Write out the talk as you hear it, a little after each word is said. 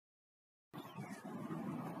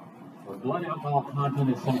The blood alcohol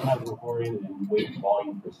content is sometimes reported in weight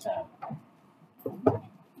volume percent.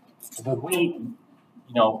 The weight,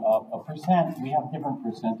 a percent, we have different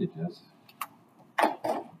percentages.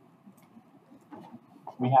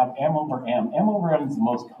 We have M over M. M over M is the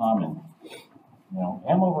most common.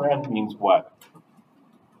 M over M means what?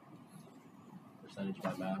 Percentage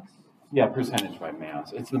by mass. Yeah, percentage by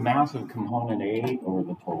mass. It's the mass of component A over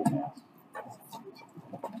the total mass.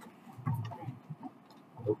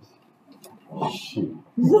 Oops. Shoot.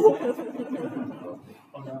 Yeah,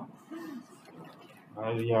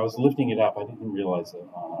 I was lifting it up. I didn't realize that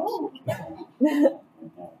on-off switch.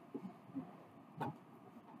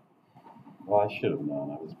 Well, I should have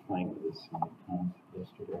known. I was playing with this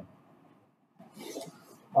yesterday.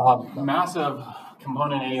 Mass of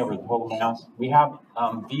component A over the total mass. We have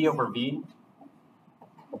V over V.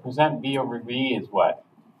 Percent V over V is what?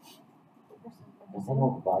 Percent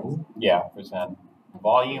of volume? Yeah, percent.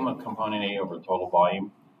 Volume of component A over total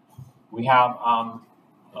volume. We have a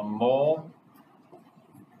mole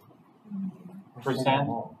percent,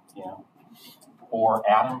 yeah, or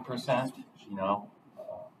atom percent,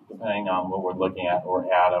 depending on what we're looking at, or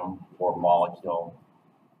atom or molecule.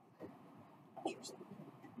 The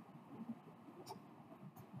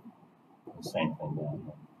same thing down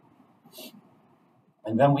here.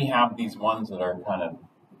 And then we have these ones that are kind of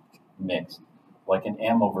mixed, like an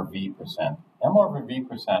M over V percent. M over V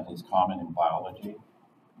percent is common in biology.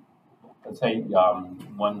 Let's say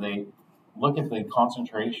when they look at the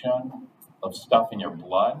concentration of stuff in your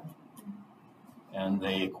blood and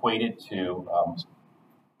they equate it to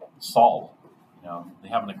salt, they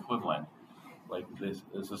have an equivalent. Like this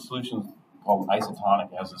is a solution called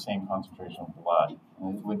isotonic. It has the same concentration of blood,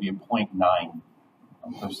 and it would be a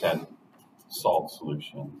 0.9% salt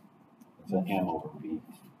solution. It's an M over V.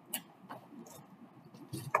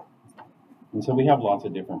 And so we have lots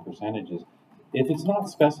of different percentages. If it's not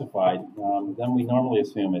specified, then we normally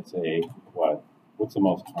assume it's a what? What's the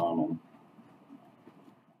most common?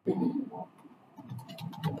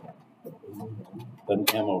 An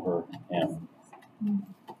M over M.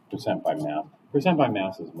 Percent by mass. Percent by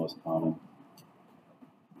mass is the most common.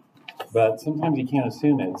 But sometimes you can't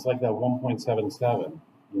assume it. It's like that 1.77.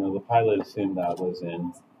 The pilot assumed that was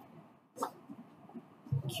in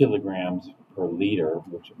kilograms per liter,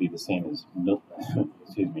 which would be the same as grams per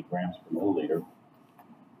milliliter.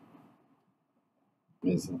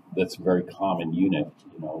 That's a very common unit,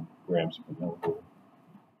 grams per milliliter.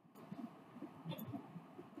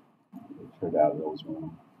 It turned out that was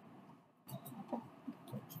wrong.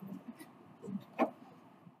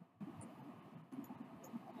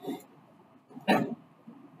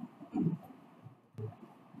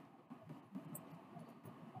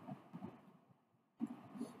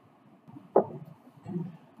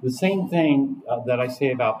 The same thing that I say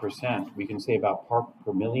about percent, we can say about part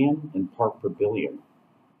per million and part per billion.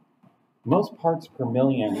 Most parts per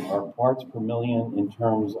million are parts per million in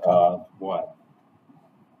terms of what?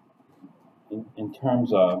 In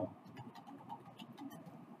terms of,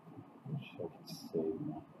 I wish I could save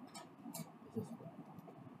that.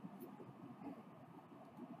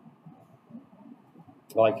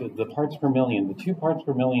 Like the parts per million, the 2 parts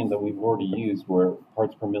per million that we've already used were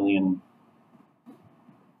parts per million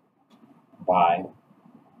by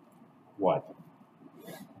what?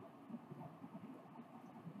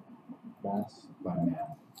 Mass. By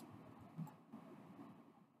mass.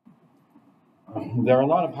 There are a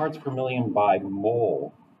lot of parts per million by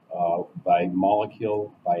mole, by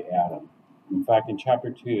molecule, by atom. In fact, in chapter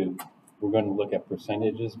 2, we're going to look at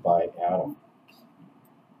percentages by atom,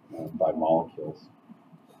 by molecules.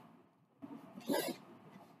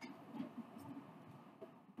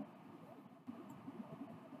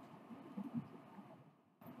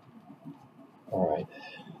 All right,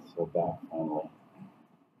 so back finally.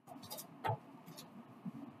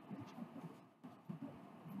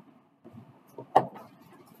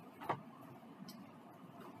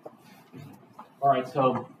 All right,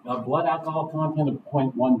 so blood alcohol content of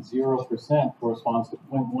 0.10% corresponds to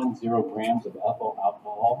 0.10 grams of ethyl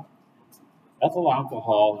alcohol. Ethyl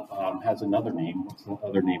alcohol has another name. What's the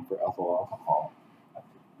other name for ethyl alcohol?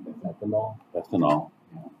 Ethanol. Ethanol.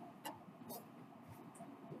 Yeah.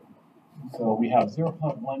 So we have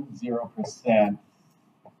 0.10%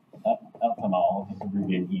 ethanol, just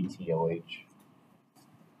abbreviated ETOH,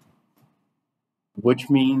 which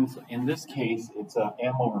means in this case it's a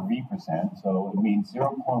M over V percent, so it means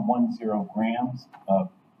 0.10 grams of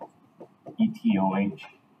ETOH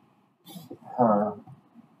per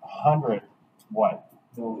 100 what?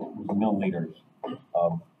 Milliliters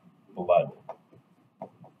of blood.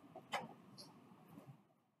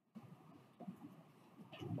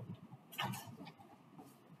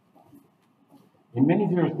 In many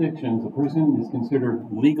jurisdictions, a person is considered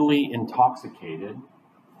legally intoxicated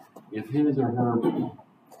if his or her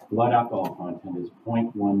blood alcohol content is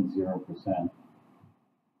 0.10%.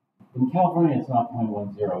 In California, it's not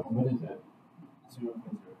 0.10. What is it? 0.0.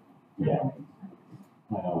 Yeah,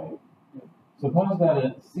 0.08. Suppose that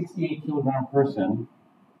a 68 kilogram person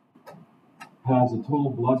has a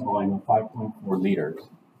total blood volume of 5.4 liters.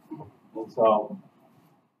 And so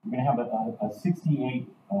we're going to have a 68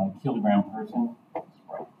 kilogram person. Let's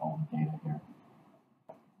write all the data here.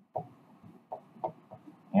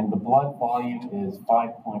 And the blood volume is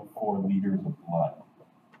 5.4 liters of blood.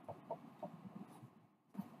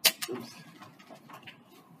 Oops.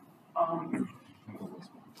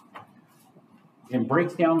 It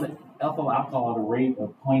breaks down the ethyl alcohol at a rate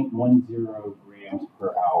of 0.10 grams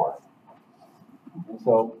per hour. And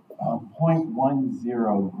so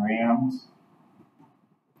 0.10 grams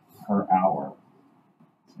per hour.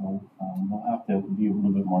 So we'll have to be a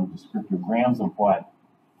little bit more descriptive. Grams of what?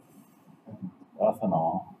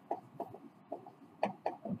 Ethanol.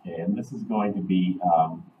 Okay, and this is going to be,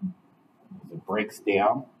 it breaks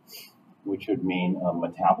down, which would mean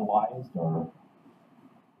metabolized or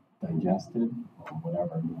digested, or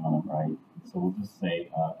whatever you want to write. So we'll just say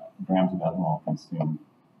grams of ethanol consumed.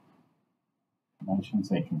 I shouldn't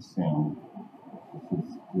say consumed.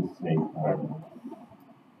 Just say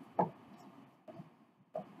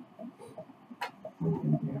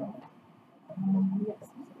broken down. Yes.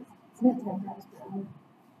 Isn't it 10 grams per hour?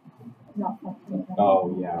 Not 15 grams. Oh,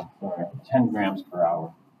 yeah, sorry. 10 grams per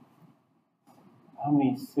hour. How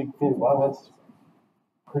many well, that's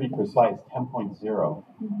pretty precise, 10.0.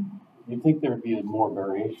 Mm-hmm. You'd think there would be more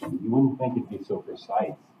variation. You wouldn't think it'd be so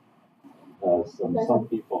precise. Some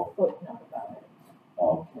people. Footnote about it.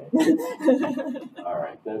 Okay. All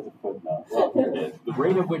right, there's a footnote. Well, here it is. The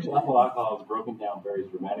rate at which ethyl alcohol is broken down varies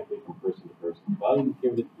dramatically from person to person. The value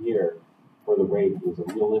given here for the rate is a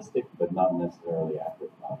realistic but not necessarily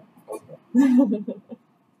accurate value. Okay.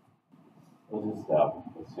 We'll just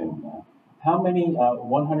assume that. How many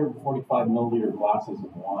 145 milliliter glasses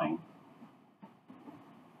of wine?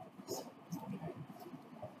 Okay.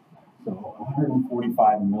 So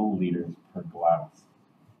 145 milliliters per glass.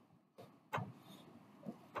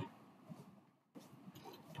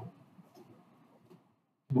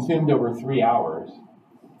 Consumed over 3 hours.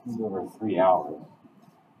 This is over 3 hours.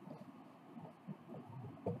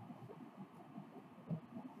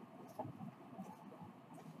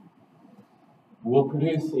 Will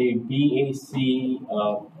produce a BAC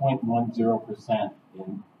of 0.10%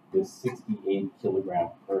 in this 68 kilogram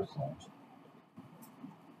person.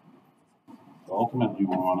 So ultimately,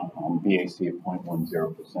 we want a BAC of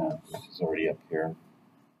 0.10%, which is already up here.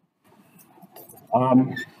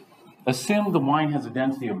 Assume the wine has a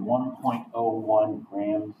density of 1.01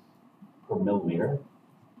 grams per milliliter.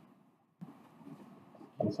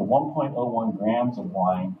 Okay, so 1.01 grams of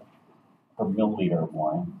wine per milliliter of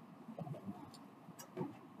wine.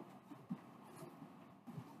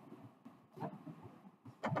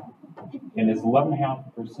 And is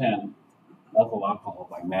 11.5% ethyl alcohol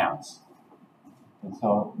by mass. And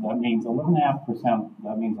so that means 11.5%,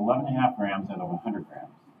 that means 11.5 grams out of 100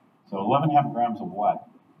 grams. So 11.5 grams of what?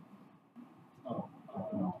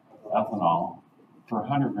 Ethanol for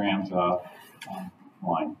 100 grams of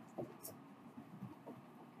wine.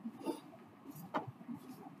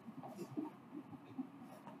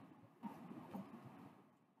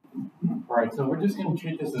 All right, so we're just going to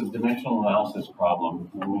treat this as a dimensional analysis problem,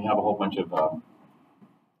 and we have a whole bunch of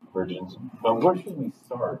versions. But where should we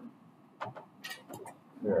start?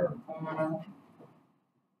 There.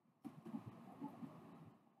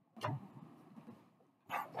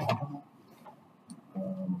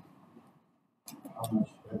 How much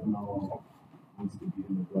ethanol needs to be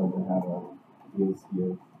in the blood to have a BAC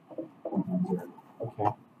of 1.0? Okay.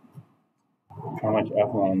 How much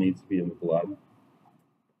ethanol needs to be in the blood?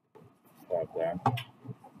 Start there.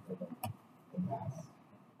 The mass.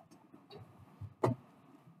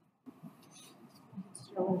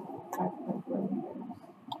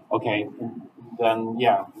 Okay, then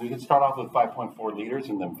yeah, we can start off with 5.4 liters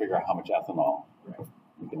and then figure out how much ethanol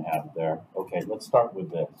we can have there. Okay, let's start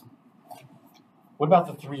with this. What about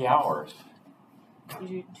the 3 hours?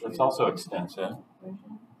 It's also extensive.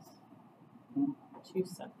 Two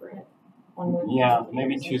separate. One with Yeah,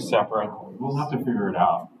 maybe two separate. We'll have to figure it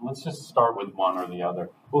out. Let's just start with one or the other.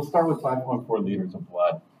 We'll start with 5.4 liters of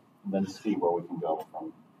blood and then see where we can go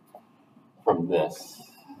from this.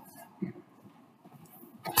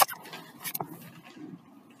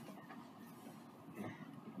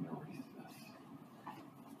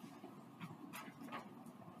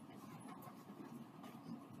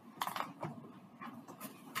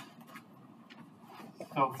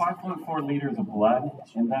 So 5.4 liters of blood,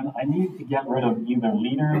 and then I need to get rid of either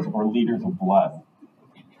liters or liters of blood.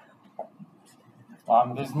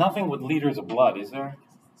 There's nothing with liters of blood, is there?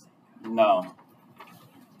 No.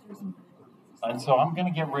 And so I'm going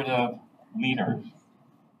to get rid of liters,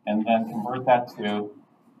 and then convert that to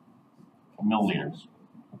milliliters.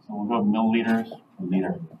 So we'll go milliliters per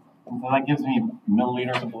liter. And so that gives me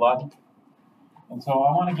milliliters of blood. And so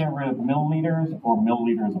I want to get rid of milliliters or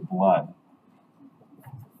milliliters of blood.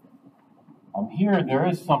 Here, there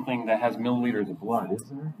is something that has milliliters of blood, is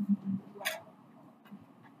there?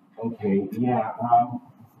 Okay, yeah.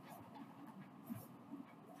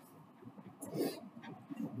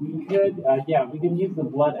 We could, we can use the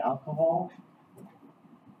blood alcohol.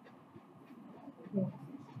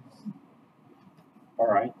 All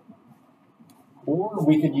right. Or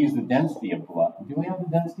we could use the density of blood. Do we have the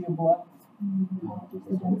density of blood?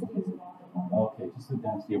 Okay, just the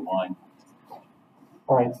density of wine.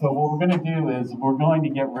 All right, so what we're going to do is we're going to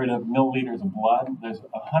get rid of milliliters of blood. There's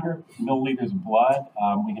 100 milliliters of blood.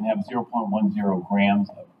 We can have 0.10 grams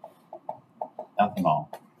of ethanol.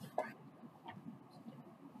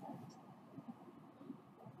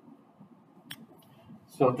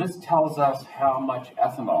 So this tells us how much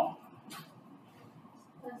ethanol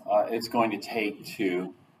it's going to take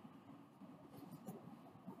to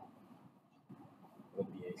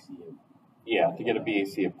get a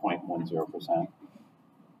BAC of 0.10%.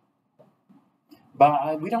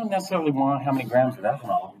 But we don't necessarily want how many grams of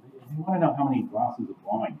ethanol. We want to know how many glasses of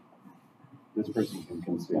wine this person can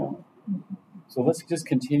consume. So let's just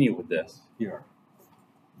continue with this here.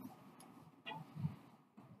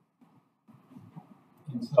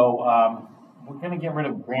 And so we're going to get rid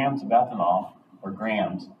of grams of ethanol, or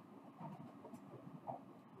grams.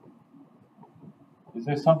 Is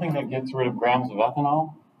there something that gets rid of grams of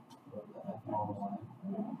ethanol?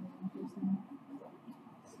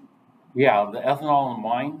 Yeah, the ethanol in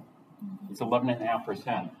wine is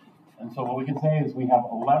 11.5%. And so what we can say is we have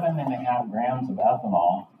 11.5 grams of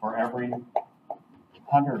ethanol for every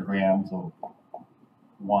 100 grams of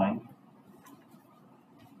wine.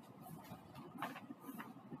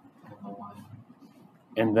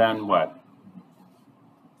 And then what?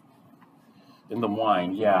 In the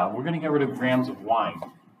wine, yeah, we're going to get rid of grams of wine.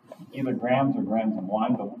 Either grams or grams of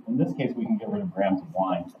wine, but in this case we can get rid of grams of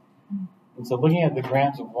wine. And so looking at the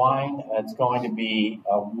grams of wine, it's going to be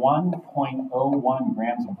 1.01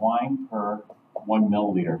 grams of wine per 1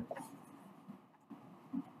 milliliter.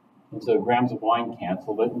 And so grams of wine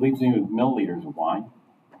cancel, that leaves me with milliliters of wine.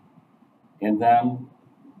 And then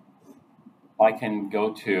I can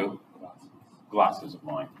go to glasses of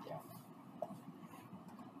wine.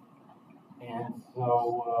 And so,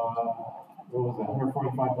 what was it,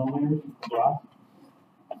 145 milliliters per glass?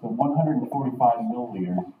 So 145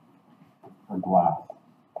 milliliters per glass.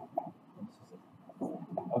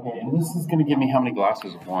 Okay, and this is going to give me how many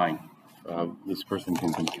glasses of wine this person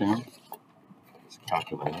can consume. Let's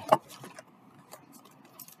calculate it.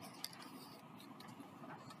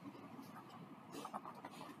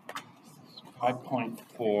 It's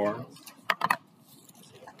 5.4.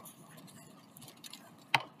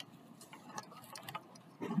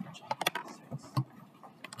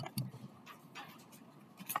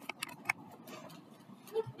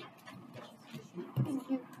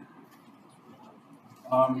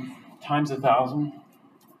 Times 1,000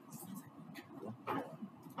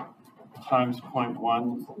 times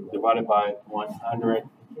 0.1 divided by 100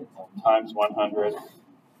 times 100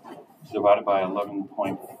 divided by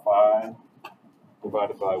 11.5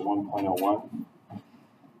 divided by 1.01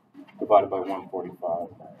 divided by 145.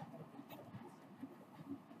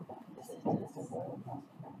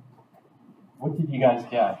 What did you guys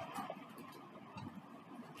get?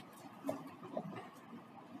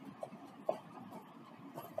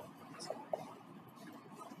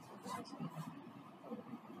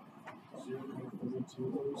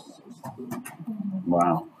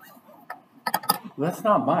 Wow. That's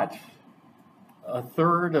not much. A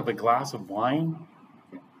third of a glass of wine?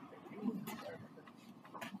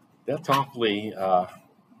 That's awfully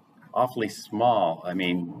small. I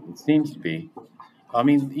mean, it seems to be. I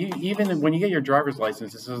mean, even when you get your driver's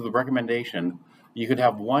license, this is the recommendation. You could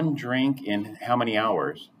have one drink in how many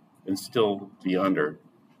hours and still be under?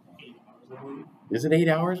 Is it 8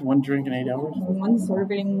 hours? One drink in 8 hours? One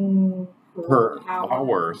serving per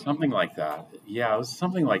hour, something like that. Yeah, it was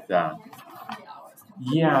something like that.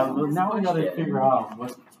 Yeah, well, now we got to figure out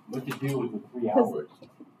what to do with the 3 hours.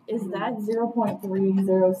 Is that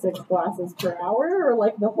 0.306 glasses per hour, or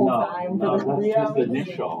like the whole time for the 3 hours? No, that's just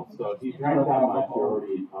initial. So if you drank that much, you're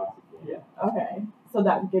already intoxicated. Okay. So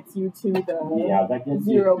that gets you to the Yeah, that gets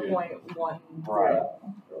you 0.10 Right.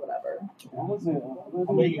 or whatever.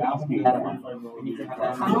 What are you asking?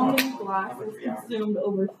 How many glasses consumed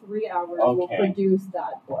over 3 hours will Okay. produce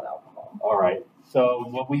that blood alcohol? All right. So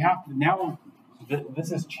what we have to now,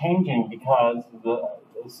 this is changing because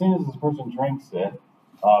as soon as this person drinks it,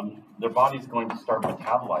 their body's going to start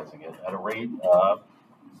metabolizing it at a rate of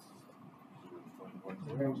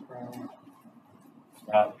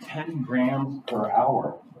 10 grams per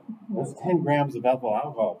hour. That's 10 grams of ethyl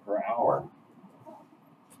alcohol per hour.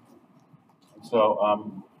 So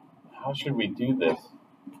how should we do this?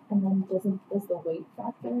 And then does the weight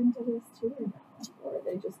factor into this too, or no? Or are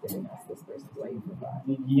they just giving us this person's weight for that?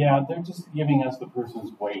 Yeah, they're just giving us the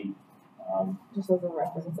person's weight. Just as a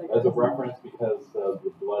reference, like As a reference because of the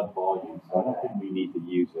blood volume, so I don't think we need to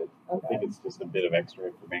use it. I think it's just a bit of extra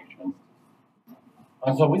information.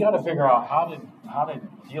 And so we got to figure out how to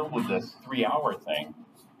deal with this 3-hour thing.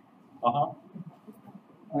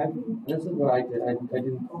 This is what I did. I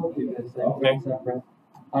didn't do this. I Okay. did separate.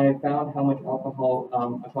 I found how much alcohol a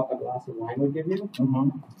glass of wine would give you.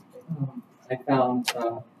 I found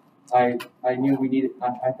I knew we needed.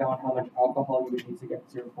 I found how much alcohol you would need to get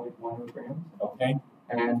 0.1 grams. Okay.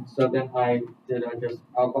 And so then I did just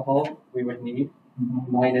alcohol we would need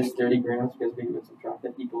minus 30 grams because we would subtract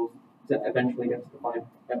that equals to eventually get to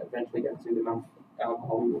the amount of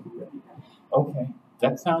alcohol we would need at the end. Okay.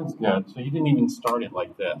 That sounds good. So you didn't even start it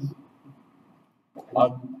like this.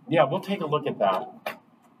 Yeah, we'll take a look at that.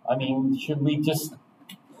 I mean, should we just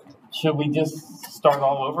start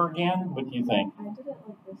all over again? What do you think? I did it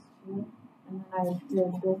like this too, and then I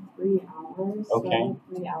did the 3 hours. Okay. So I did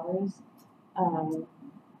 3 hours,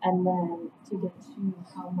 and then to get to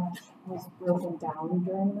how much was broken down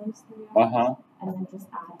during those 3 hours, and then just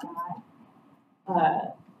add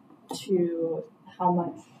that to how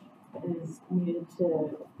much is needed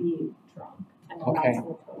to be drunk, and then Okay. that's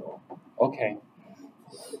the total. Okay.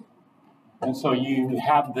 And so you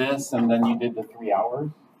have this, and then you did the 3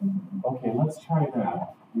 hours? Okay, let's try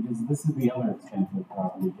that, because this is the other extent of the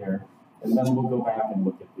property here, and then we'll go back and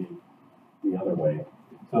look at the other way.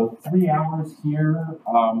 So 3 hours here,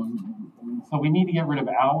 so we need to get rid of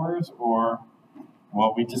hours, or,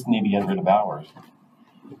 well, we just need to get rid of hours.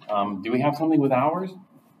 Do we have something with hours?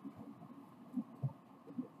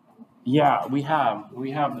 Yeah, we have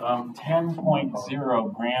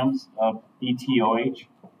 10.0 grams of ETOH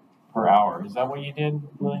per hour. Is that what you did,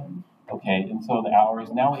 Lily? Okay, and so the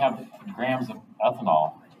hours, now we have grams of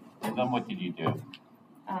ethanol. And then what did you do?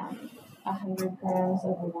 100 grams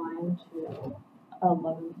of wine to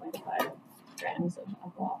 11.5 grams of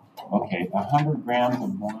alcohol. Okay, 100 grams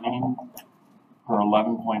of wine per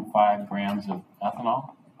 11.5 grams of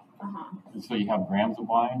ethanol. And so you have grams of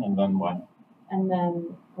wine, and then what? And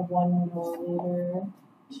then 1 milliliter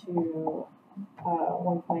to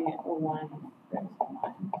 1.01 grams of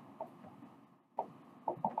wine.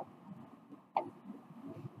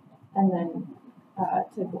 And then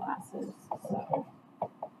to glasses, so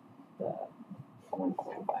the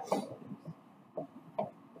 1.5 milliliters.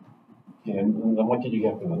 Okay, and then what did you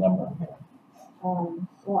get for the number?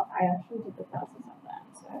 Well, I actually did the process on that,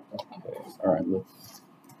 so I have to. Okay, all right, let's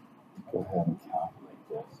go ahead and calculate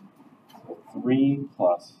this. So 3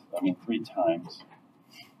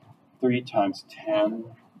 times 10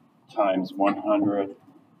 times 100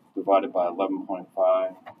 divided by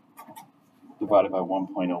 11.5 divided by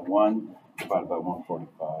 1.01 divided by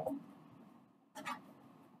 145.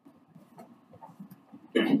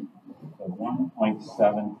 So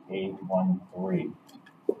 1.7813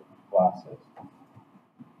 glasses.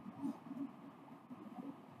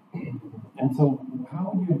 And so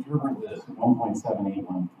how would you interpret this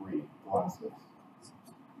 1.7813 glasses?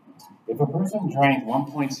 If a person drank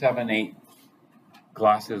 1.78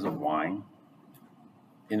 glasses of wine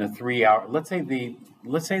in a 3 hour, let's say they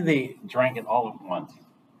drank it all at once,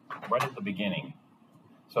 right at the beginning.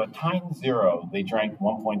 So at time 0, they drank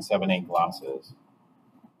 1.78 glasses.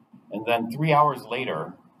 And then 3 hours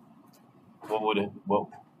later, what would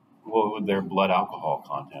their blood alcohol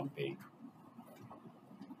content be?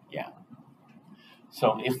 Yeah.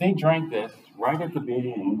 So if they drank this right at the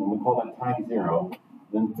beginning, and we call that time 0,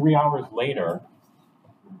 then 3 hours later,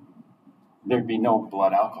 there'd be no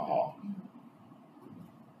blood alcohol.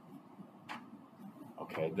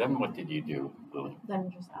 Okay, then what did you do, Lily? Then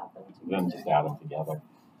just add them together. Then just add them together.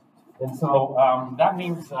 And so that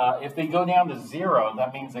means if they go down to 0,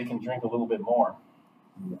 that means they can drink a little bit more.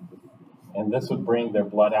 And this would bring their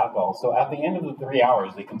blood alcohol. So at the end of the 3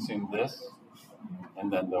 hours, they consume this,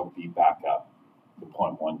 and then they'll be back up to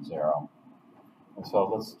 0.10. And so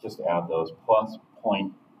let's just add those plus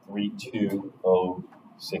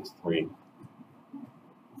 32063.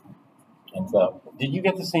 And so, did you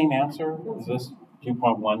get the same answer? Is this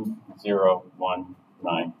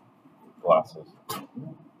 2.1019 glasses?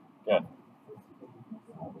 Good.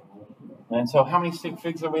 And so, how many sig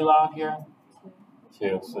figs are we allowed here?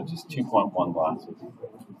 2. So just 2.1 glasses.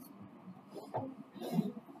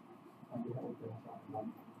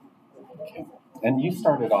 Okay. And you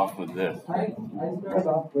started off with this. I started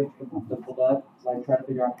off with the blood, so I tried to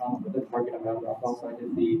figure out how the target amount of alcohol. So I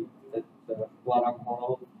did the blood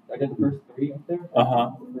alcohol. I did the first 3 up there.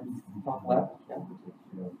 Top left. Yeah.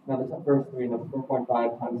 Now the first 3, the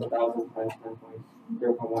 4.5 times 1,000 times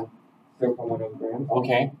 10.0.1, 0.10 grams.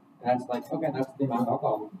 Okay. And that's like, okay, that's the amount of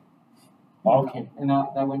alcohol. Okay. And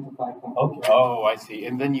that went to 5.4. Okay. Oh, I see.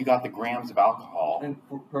 And then you got the grams of alcohol. And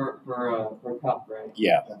per cup, right?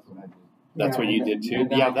 Yeah. That's what I did. That's what you did too. And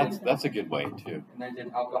then Yeah, I did- that's a good way too. And I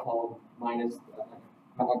did alcohol minus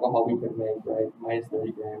alcohol we could make, right? Minus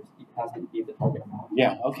 30 grams. It has to be the target amount.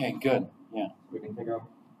 Yeah. Okay. Good. Yeah. We can figure out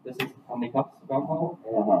this is how many cups of alcohol,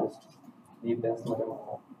 and just leave this with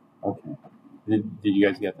alcohol. Okay. Did you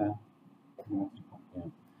guys get that? Yeah.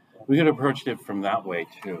 We could have approached it from that way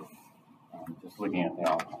too. Just looking at the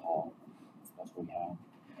alcohol. That's what we have.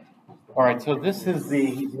 All right. So this is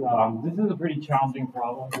a pretty challenging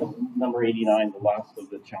problem. Number 89, the last of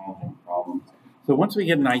the challenging problems. So once we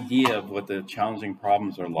get an idea of what the challenging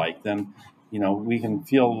problems are like, then we can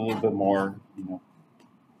feel a little bit more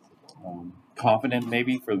confident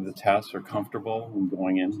maybe for the test, or comfortable in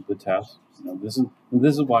going into the test. This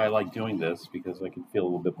is why I like doing this, because I can feel a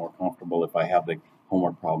little bit more comfortable if I have the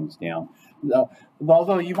homework problems down.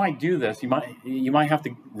 Although you might do this, you might have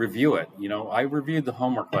to review it. I reviewed the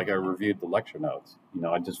homework like I reviewed the lecture notes.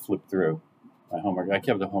 I just flipped through my homework. I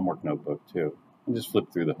kept a homework notebook too. I just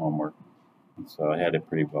flipped through the homework, and so I had it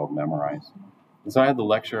pretty well memorized. And so I had the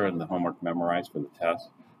lecture and the homework memorized for the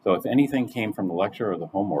test. So if anything came from the lecture or the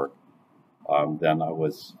homework, then I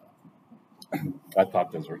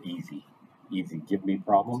thought those were easy give me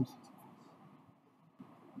problems.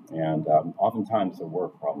 And oftentimes there were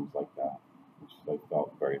problems like that, which I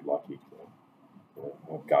felt very lucky to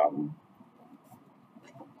have gotten.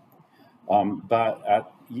 But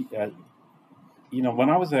when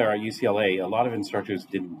I was there at UCLA, a lot of instructors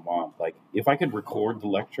didn't want, like, if I could record the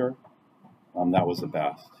lecture, that was the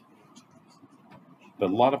best. But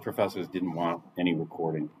a lot of professors didn't want any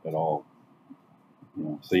recording at all.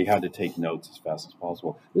 So you had to take notes as fast as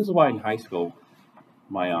possible. This is why in high school,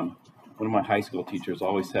 one of my high school teachers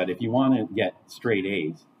always said, if you want to get straight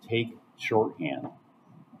A's, take shorthand.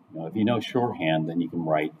 If you know shorthand, then you can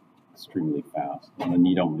write extremely fast, and then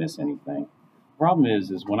you don't miss anything. The problem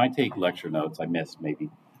is when I take lecture notes, I miss maybe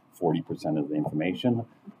 40% of the information,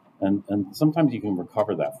 and sometimes you can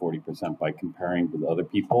recover that 40% by comparing with other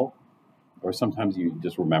people. Or sometimes you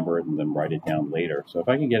just remember it and then write it down later. So if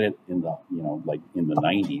I can get it in the, like in the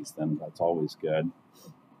 90s, then that's always good.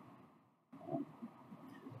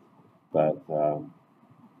 But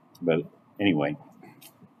anyway,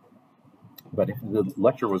 but if the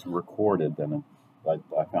lecture was recorded, then I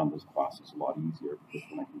found this classes a lot easier, because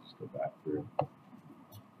then I can just go back through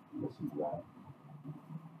and listen to that.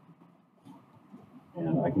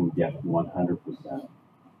 And I can get 100%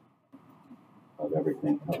 of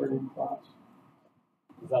everything covered in class.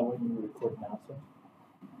 Is that when you record now, sir?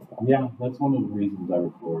 Yeah, that's one of the reasons I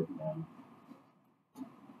record now.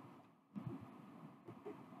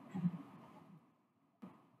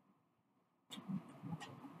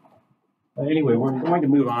 Anyway, we're going to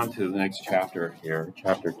move on to the next chapter here,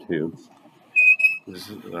 chapter 2. This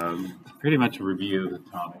is pretty much a review of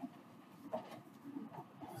atomic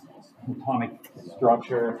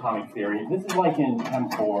structure, atomic theory. This is like in Chem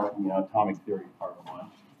 4, atomic theory part 1.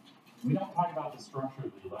 We don't talk about the structure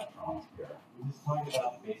of the electrons here. We just talk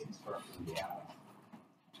about the basic structure of the atom.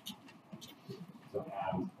 So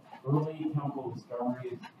atoms, early chemical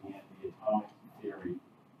discoveries and the atomic theory.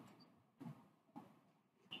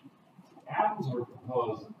 Atoms were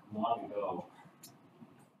proposed long ago.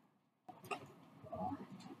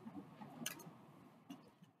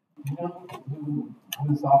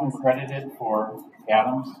 Who's often credited for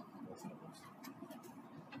atoms?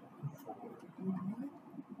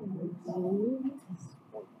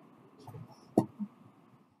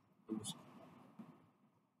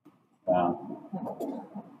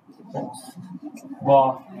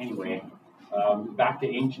 Well, anyway, back to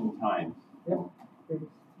ancient times.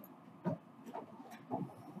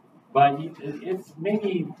 But it's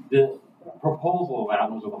maybe the proposal of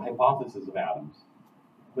atoms or the hypothesis of atoms.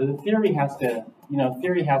 But the theory has to,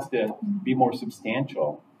 be more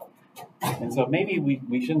substantial. And so maybe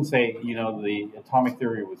we shouldn't say, the atomic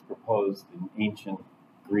theory was proposed in ancient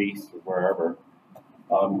Greece or wherever,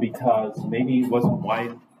 because maybe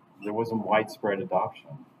there wasn't widespread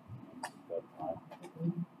adoption at that time.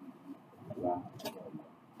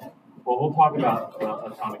 Well, we'll talk about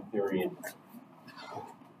atomic theory and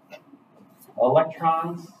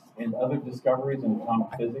electrons and other discoveries in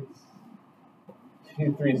atomic physics.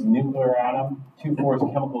 2.3 is nuclear atom. 2.4 is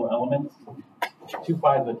chemical elements.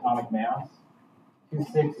 2.5 is atomic mass.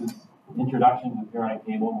 2.6 is introduction to the periodic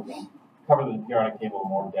table. We're going to cover the periodic table in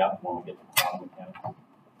more depth when we get to quantum mechanics.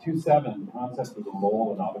 2.7 is the concept of the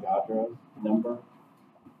mole and Avogadro number,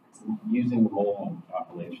 using the mole in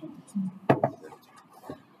calculation.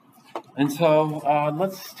 And so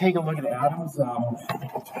let's take a look at atoms.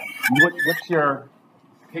 What's your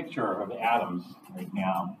picture of atoms right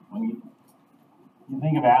now? When you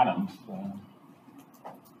think of atoms,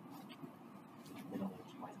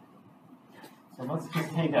 so let's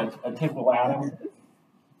just take a typical atom.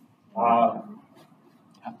 How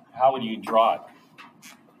would you draw it?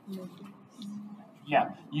 Yeah,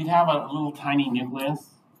 you'd have a little tiny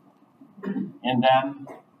nucleus, and then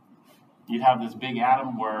you'd have this big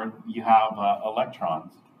atom where you have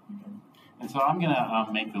electrons. And so I'm going to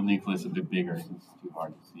make the nucleus a bit bigger since it's too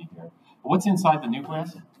hard to see here. But what's inside the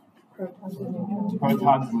nucleus? Protons and neutrons.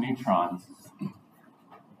 Protons and neutrons.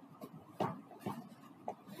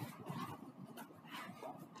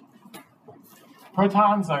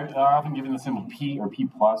 Protons are often given the symbol P or P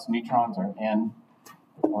plus. Neutrons are N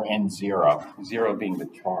or N0. Zero being the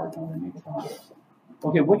charge on the neutron.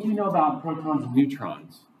 Okay, what do you know about protons and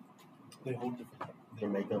neutrons? They hold different. They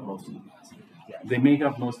make up most of the mass. They make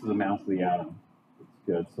up most of the mass of the atom.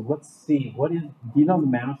 Good. So let's see. Do you know the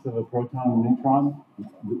mass of a proton and neutron?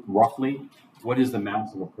 Roughly, what is the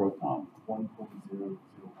mass of a proton? 1.001.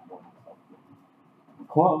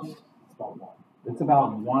 Close. It's about 1. It's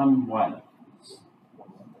about one what?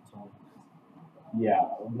 Yeah,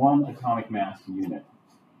 1 atomic mass unit.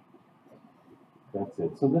 That's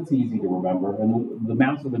it. So that's easy to remember. And the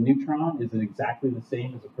mass of a neutron, is it exactly the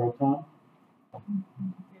same as a proton?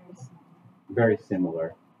 Very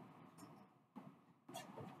similar.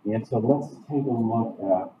 And so let's take a look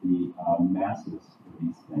at the masses of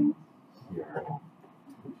these things here,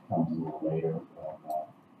 which comes a little later, but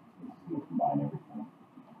we'll combine everything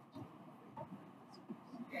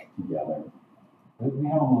together. We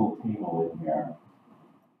have a little table in here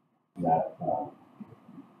that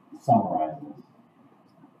summarizes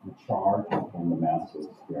the charge and the masses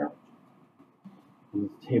here. This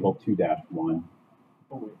is table 2-1.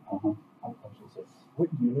 Oh, wait. I'm conscious. What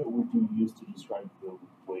unit would you use to describe the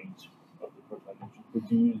weight of the proton?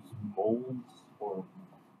 Would you use moles or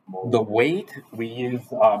moles? The weight we use,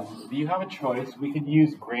 you have a choice. We could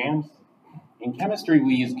use grams. In chemistry,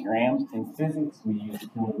 we use grams. In physics, we use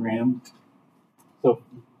kilograms. So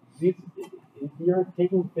if you're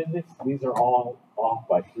taking physics, these are all off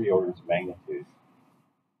by 3 orders of magnitude.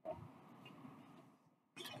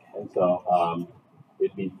 And so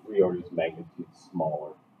it'd be 3 orders of magnitude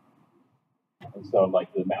smaller. And so,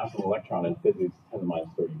 like the mass of an electron in physics is 10 to the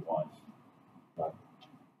minus 31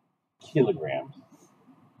 kilograms.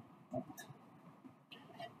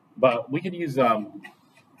 But we could use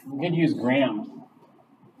grams.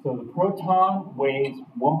 So the proton weighs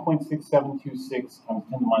 1.6726 times 10 to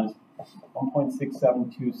the minus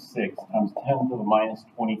 1.6726 times 10 to the minus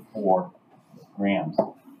 24 grams.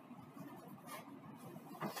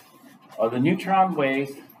 The neutron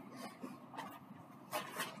weighs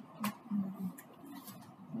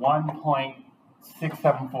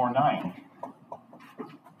 1.6749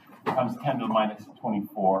 times 10 to the minus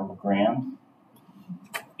 24 grams.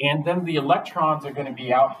 And then the electrons are going to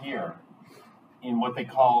be out here in what they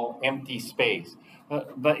call empty space.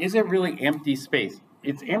 But is it really empty space?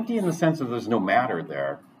 It's empty in the sense that there's no matter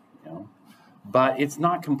there, but it's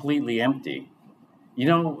not completely empty.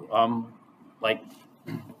 Like,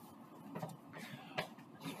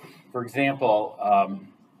 for example,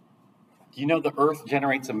 do you know the Earth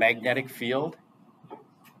generates a magnetic field?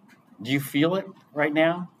 Do you feel it right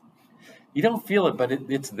now? You don't feel it, but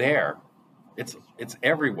it's there. It's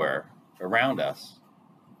everywhere around us.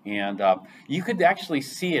 And you could actually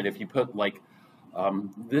see it if you put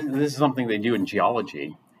this is something they do in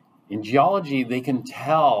geology. In geology, they can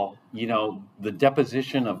tell, the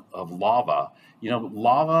deposition of lava.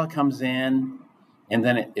 Lava comes in and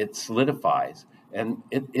then it solidifies. And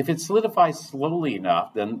if it solidifies slowly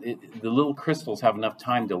enough, then the little crystals have enough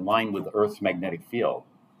time to align with Earth's magnetic field.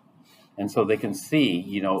 And so they can see,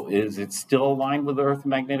 is it still aligned with the Earth's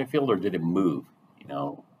magnetic field or did it move?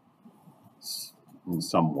 in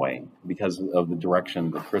some way because of the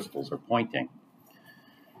direction the crystals are pointing.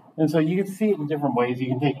 And so you can see it in different ways. You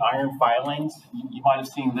can take iron filings. You might have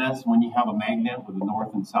seen this when you have a magnet with a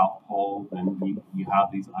north and south pole, then you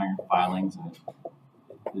have these iron filings and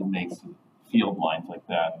it makes field lines like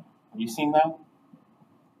that. Have you seen that?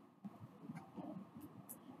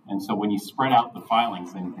 And so when you spread out the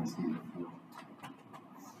filings, then you can see the field.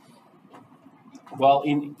 Well,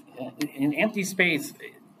 in empty space,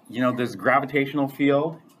 there's gravitational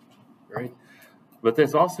field, right? But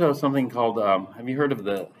there's also something called, have you heard of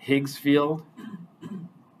the Higgs field?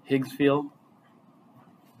 Higgs field?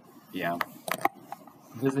 Yeah.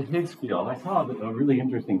 There's a Higgs field. I saw a really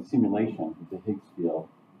interesting simulation of the Higgs field.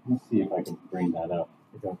 Let's see if I can bring that up.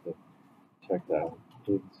 I got to check that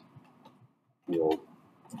Higgs field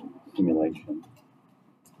simulation.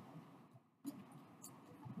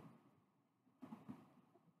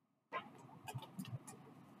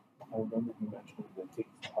 I remember you mentioning the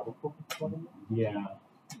Higgs particle. Yeah,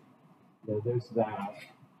 there's that.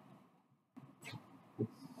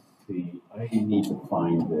 Let's see. I need to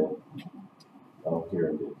find it. Oh, here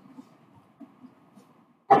it is.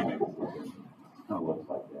 Oh, it looks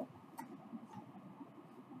like that.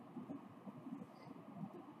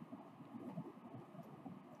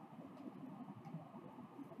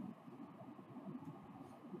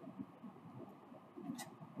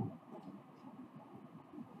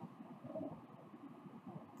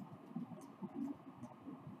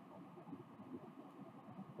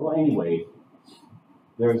 Well, anyway,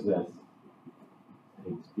 there's this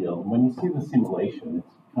Higgs field. When you see the simulation,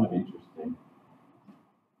 it's kind of interesting.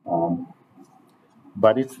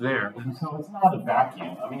 But it's there. And so it's not a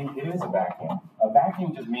vacuum. I mean, it is a vacuum. A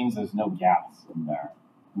vacuum just means there's no gas in there.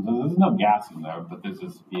 So there's no gas in there, but there's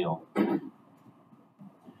this field.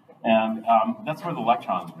 And that's where the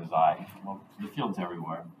electrons reside. Well, the field's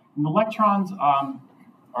everywhere. And the electrons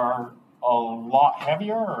are a lot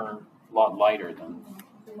heavier or a lot lighter than?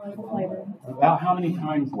 Lighter. About how many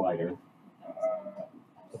times lighter?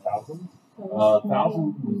 1,000?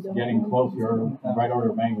 1,000 is getting closer, right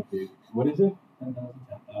order of magnitude. What is it?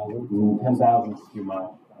 10,000 is too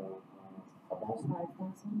much.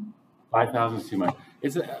 5,000. 5,000 is too much.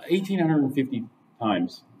 It's 1,850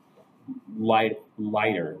 times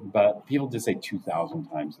lighter, but people just say 2,000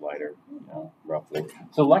 times lighter, roughly.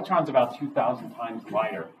 So electron's about 2,000 times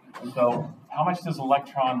lighter. And so how much does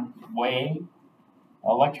electron weigh?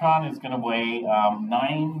 Electron is going to weigh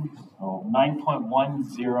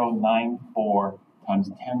 9.1094 times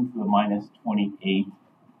 10 to the minus 28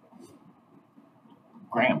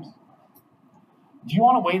 grams. Do you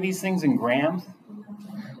want to weigh these things in grams?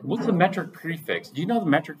 What's the metric prefix? Do you know the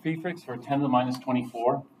metric prefix for 10 to the minus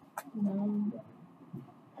 24? No.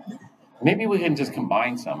 Maybe we can just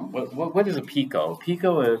combine some. What is a pico?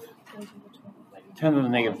 Pico is 10 to the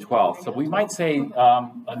negative 12. So we might say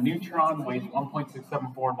a neutron weighs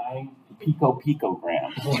 1.6749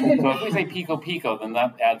 picograms. So if we say pico, then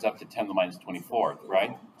that adds up to 10 to the minus 24th,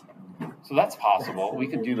 right? So that's possible. We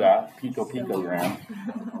could do that, picogram.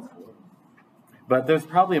 But there's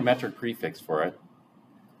probably a metric prefix for it.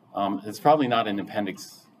 It's probably not in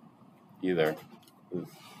appendix either.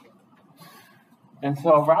 And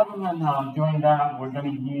so rather than doing that, we're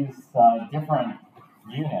going to use a different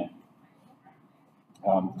unit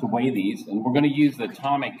to weigh these. And we're going to use the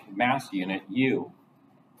atomic mass unit, U.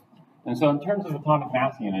 And so in terms of atomic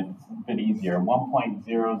mass unit, it's a bit easier.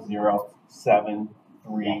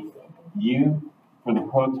 1.0073 U for the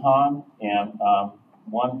proton and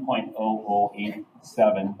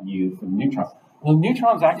 1.0087 U for the neutron. The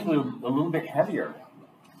neutron's actually a little bit heavier.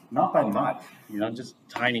 Not by much, just a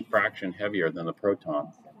tiny fraction heavier than the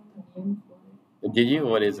proton. Did you?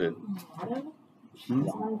 What is it?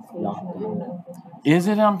 Is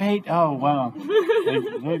it on page? Oh, wow.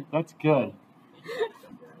 That's good.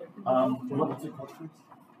 What's it called?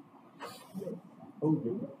 Oh,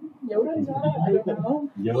 Yoda, I don't know.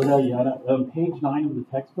 Yoda. Page 9 of the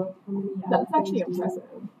textbook? That's actually impressive.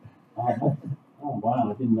 Oh, wow,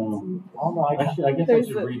 I didn't know. Oh, no, I guess I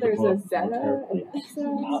should read the book. There's a Zeta,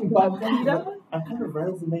 but Beta. I'm kind of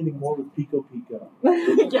resonating more with Pico.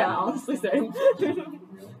 Yeah, honestly, same.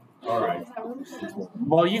 All right.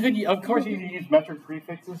 Well, of course, you could use metric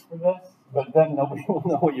prefixes for this, but then nobody will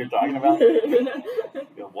know what you're talking about.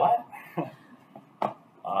 What?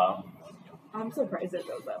 I'm surprised it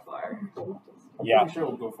goes that far. Yeah. I'm sure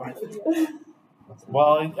we'll go find it.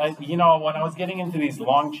 Well, when I was getting into these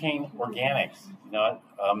long chain organics,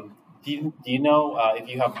 do you know if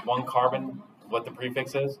you have one carbon, what the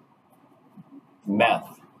prefix is?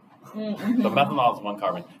 Meth. Mm-hmm. So methanol is one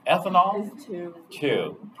carbon. Ethanol Is 2.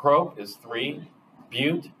 2. Prop is 3.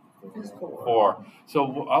 Bute It's 4. 4.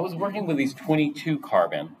 So I was working with these 22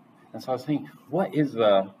 carbon, and so I was thinking, what is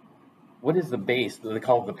the base? They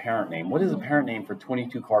call it the parent name. What is the parent name for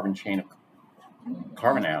 22 carbon chain of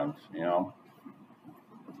carbon atoms? You know,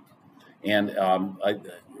 and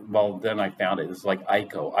then I found it. It's like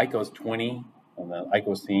ICO. ICO is 20, and then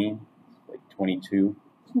icoocene like 22.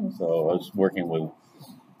 So I was working with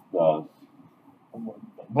the.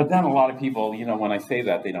 But then a lot of people, you know, when I say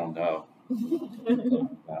that, they don't know.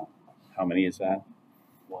 How many is that?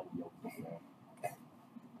 1 yolk percent.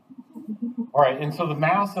 All right, and so the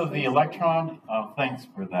mass of the electron, thanks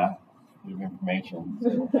for that bit of information.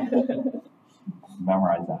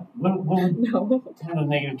 Memorize that. What would 10 to the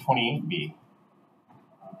negative 28 be?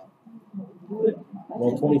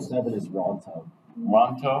 Well, 27 is Ronto,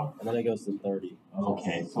 Ronto? and then it goes to 30.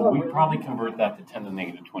 Okay, so we probably convert that to 10 to the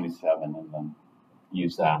negative 27 and then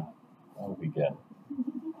use that. That would be good.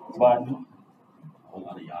 But A whole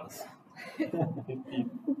lot of yadas.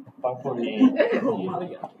 548.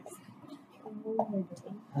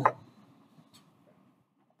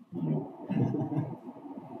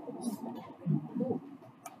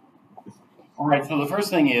 All right, so the first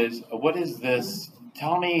thing is, what is this?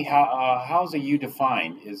 Tell me how is a U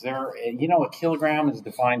defined? Is there, you know, a kilogram is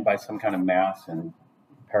defined by some kind of mass in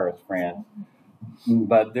Paris, France,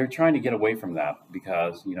 but they're trying to get away from that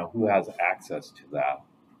because, you know, who has access to that,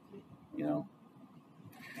 you know?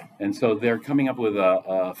 And so they're coming up with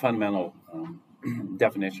a fundamental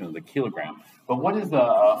definition of the kilogram. But what is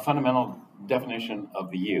the fundamental definition of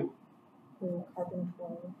the U? Carbon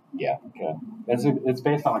 12. Yeah, good. It's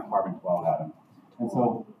based on a carbon 12 atom. And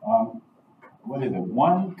so, what is it?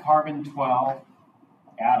 One carbon 12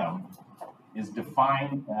 atom is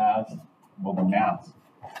defined as, well, the mass.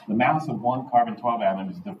 The mass of one carbon 12 atom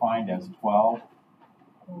is defined as 12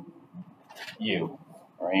 U,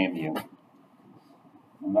 or AMU.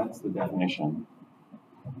 And that's the definition.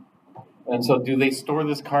 And so do they store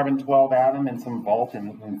this carbon 12 atom in some vault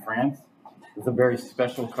in France? It's a very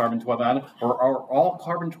special carbon 12 atom. Or are all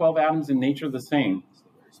carbon 12 atoms in nature the same?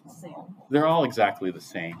 Same. They're all exactly the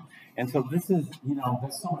same. And so this is, you know,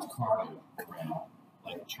 there's so much carbon around,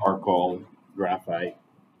 like charcoal, graphite,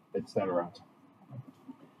 etc.,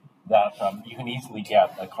 that you can easily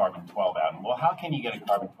get a carbon 12 atom. Well, how can you get a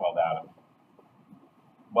carbon 12 atom?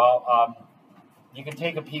 Well, you can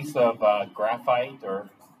take a piece of graphite or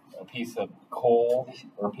a piece of coal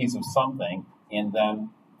or a piece of something, and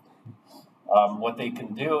then what they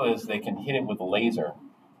can do is they can hit it with a laser.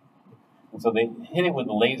 And so they hit it with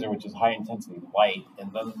a laser, which is high intensity light,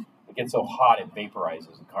 and then it gets so hot it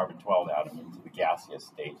vaporizes a carbon 12 atom into the gaseous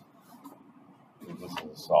state. This is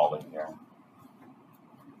a solid here.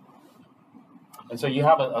 And so you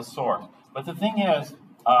have a source. But the thing is,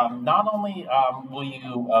 not only will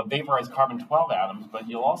you vaporize carbon 12 atoms, but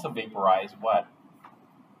you'll also vaporize what?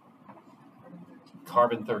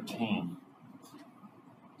 Carbon 13.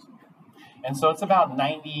 And so it's about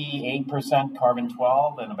 98% carbon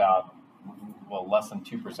 12 and about, well, less than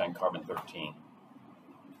 2% carbon 13.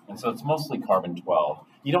 And so it's mostly carbon 12.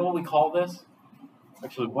 You know what we call this?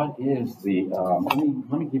 Actually, what is the,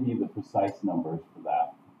 let me give you the precise numbers for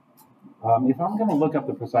that. If I'm going to look up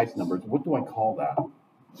the precise numbers, what do I call that?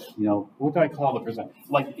 You know, what do I call the percent?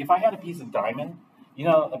 Like, if I had a piece of diamond, you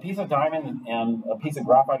know, a piece of diamond and a piece of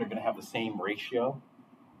graphite are going to have the same ratio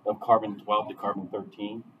of carbon 12 to carbon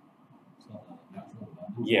 13.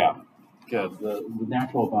 Yeah, good. The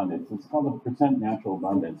natural abundance. It's called the percent natural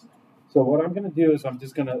abundance. So what I'm going to do is I'm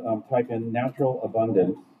just going to type in natural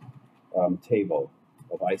abundance table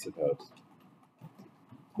of isotopes.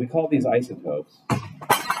 We call these isotopes. That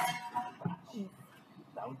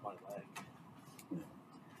was my leg.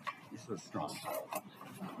 This is strong.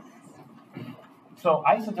 So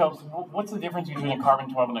isotopes, what's the difference between a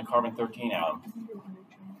carbon 12 and a carbon 13 atom?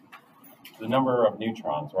 The number of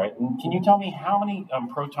neutrons, right? And can you tell me how many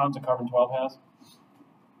protons a carbon 12 has?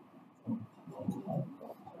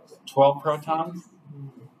 12 protons?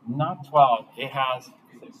 Not 12. It has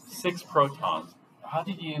 6 protons. How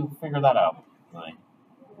did you figure that out? Right.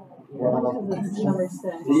 It's number 6.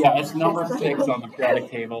 Yeah, it's number 6 on the periodic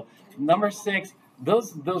table. Number 6,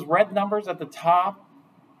 those red numbers at the top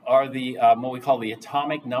are the what we call the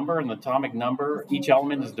atomic number, and the atomic number, each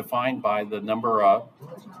element is defined by the number of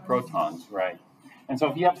protons, right? And so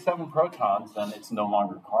if you have 7 protons, then it's no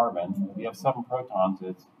longer carbon. If you have 7 protons,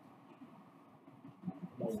 it's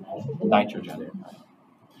nitrogen.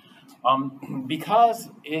 Because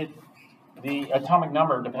the atomic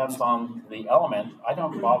number depends on the element, I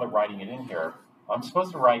don't bother writing it in here. I'm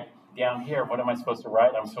supposed to write down here, what am I supposed to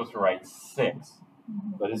write? I'm supposed to write 6.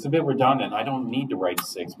 But it's a bit redundant. I don't need to write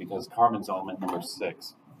 6 because carbon's element number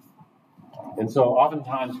 6. And so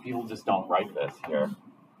oftentimes people just don't write this here.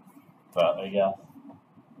 But I guess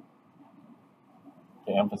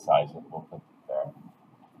to emphasize it, we'll put it there.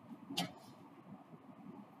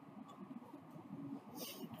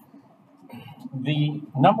 The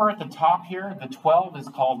number at the top here, the 12, is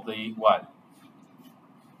called the what?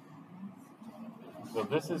 So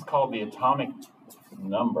this is called the atomic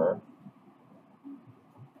number.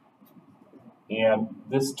 And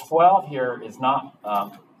this 12 here is not,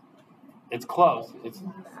 it's close.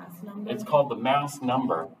 It's called the mass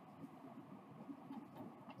number.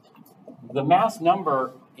 The mass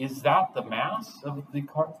number, is that the mass of the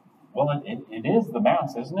carbon? Well, it is the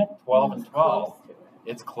mass, isn't it? 12 and 12.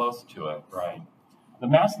 It's close to it, right. The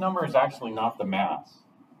mass number is actually not the mass.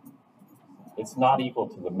 It's not equal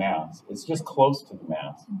to the mass. It's just close to the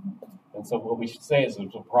mass. And so what we should say is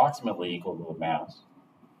it's approximately equal to the mass.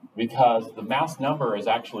 Because the mass number is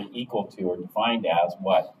actually equal to or defined as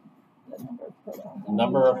what? The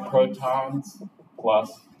number of protons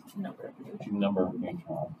plus number of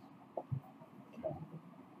neutrons. Okay.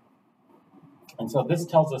 And so this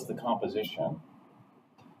tells us the composition.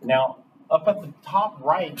 Now, up at the top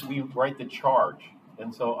right, we write the charge.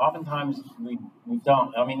 And so oftentimes we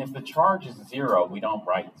don't. I mean, if the charge is 0, we don't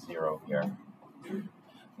write 0 here.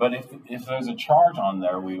 But if there's a charge on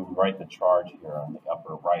there, we would write the charge here on the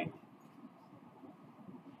upper right.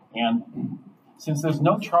 And since there's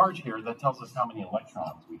no charge here, that tells us how many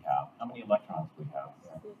electrons we have. How many electrons we have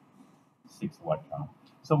here? 6 electrons.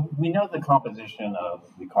 So we know the composition of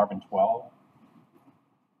the carbon-12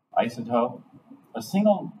 isotope. A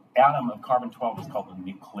single atom of carbon-12 is called a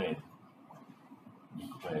nuclide.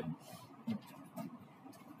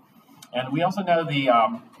 And we also know the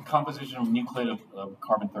composition of nuclide of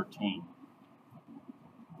carbon-13.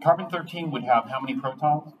 Carbon-13 would have how many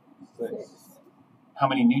protons? 6. How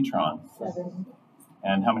many neutrons? 7.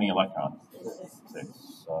 And how many electrons? 6.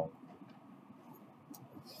 So,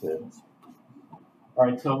 6. All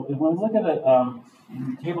right, so if we look at the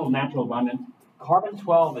table of natural abundance,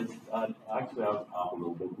 carbon-12 is actually a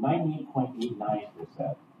little bit,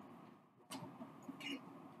 98.89%.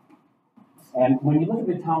 And when you look at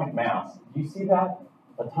the atomic mass, do you see that?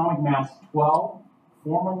 Atomic mass 12,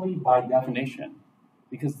 formally by definition,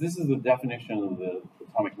 because this is the definition of the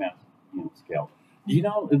atomic mass unit scale. Do you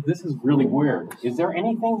know, this is really weird. Is there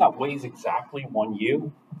anything that weighs exactly 1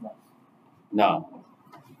 U? No.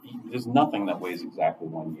 There's nothing that weighs exactly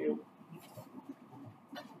 1 U.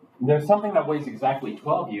 There's something that weighs exactly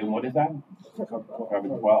 12 U, and what is that?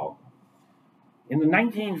 Carbon 12. In the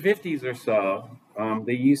 1950s or so,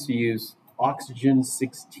 they used to use oxygen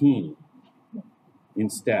 16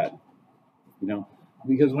 instead, you know,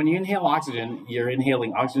 because when you inhale oxygen, you're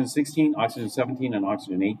inhaling oxygen 16, oxygen 17, and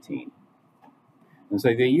oxygen 18. And so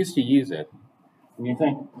they used to use it. And you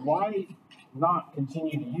think, why not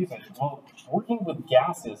continue to use it? Well, working with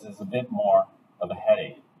gases is a bit more of a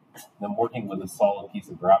headache than working with a solid piece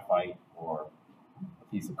of graphite or a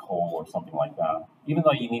piece of coal or something like that. Even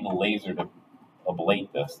though you need a laser to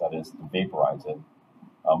ablate this, that is, to vaporize it.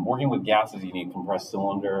 Working with gases, you need a compressed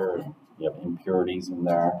cylinder, and you have impurities in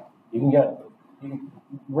there. Remember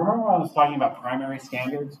when I was talking about primary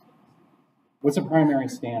standards? What's a primary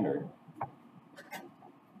standard?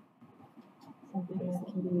 Something that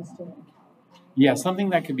can be used to calibrate. Yeah, something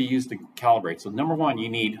that could be used to calibrate. So number one, you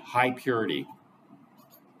need high purity.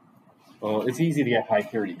 Well, it's easy to get high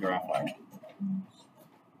purity graphite.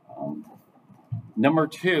 Number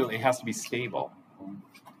two, it has to be stable.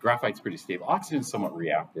 Graphite's pretty stable. Oxygen's somewhat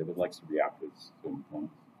reactive. It likes to react with certain things.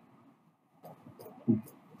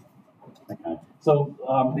 Okay. So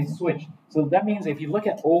they switch. So that means if you look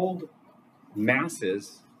at old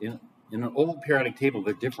masses in an old periodic table,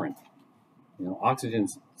 they're different. You know, oxygen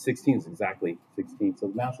 16 is exactly 16, so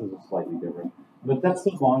the masses are slightly different. But that's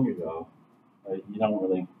so long ago.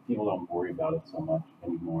 People don't worry about it so much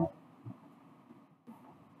anymore.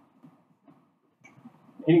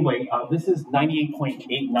 Anyway, this is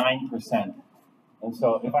 98.89%. And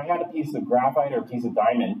so if I had a piece of graphite or a piece of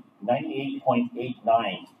diamond,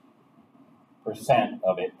 98.89%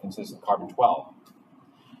 of it consists of carbon-12.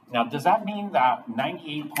 Now, does that mean that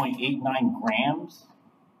 98.89 grams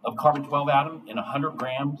of carbon-12 atom in 100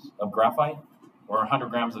 grams of graphite, or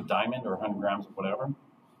 100 grams of diamond, or 100 grams of whatever?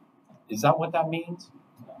 Is that what that means?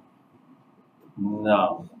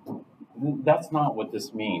 No. That's not what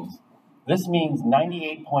this means. This means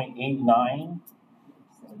 98.89%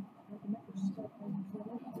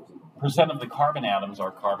 of the carbon atoms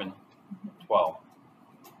are carbon-12.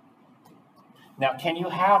 Now, can you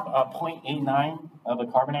have a 0.89 of a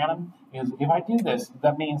carbon atom? Because if I do this,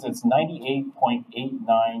 that means it's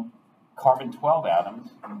 98.89 carbon-12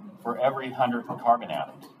 atoms for every 100 carbon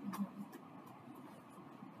atoms.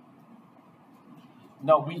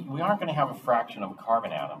 No, we aren't going to have a fraction of a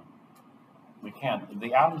carbon atom. We can't.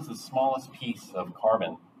 The atom is the smallest piece of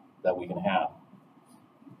carbon that we can have.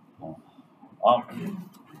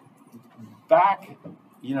 Back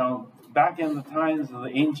in the times of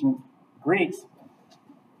the ancient Greeks,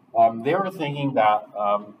 they were thinking that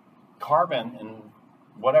carbon and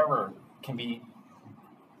whatever can be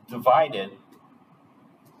divided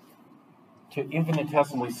to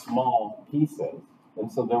infinitesimally small pieces,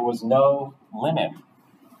 and so there was no limit.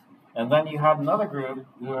 And then you had another group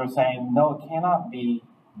who were saying, no, it cannot be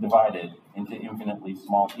divided into infinitely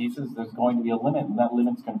small pieces. There's going to be a limit, and that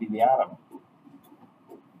limit's going to be the atom.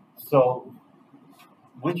 So,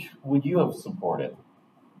 which would you have supported?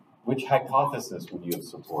 Which hypothesis would you have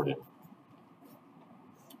supported?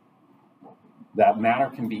 That matter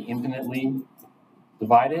can be infinitely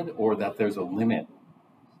divided, or that there's a limit?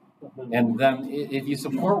 And then if you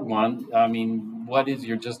support one, I mean, what is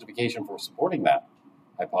your justification for supporting that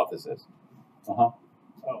hypothesis? I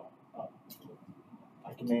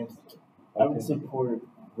can answer. I would support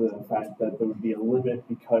the fact that there would be a limit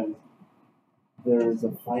because there's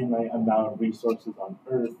a finite amount of resources on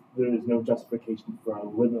Earth. There is no justification for a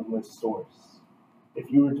limitless source.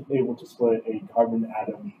 If you were able to split a carbon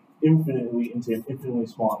atom infinitely into an infinitely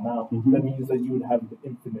small amount, that means that you would have an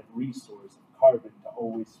infinite resource of carbon to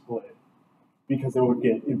always split because it would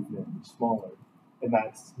get infinitely smaller, and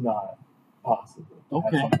that's not possible.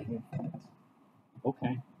 Okay.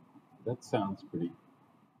 Okay, that sounds pretty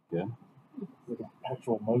good. Like a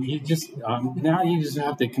perpetual motion. You just now you just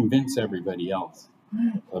have to convince everybody else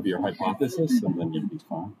of your hypothesis, and then you'll be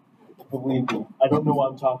fine. Believe me, I don't know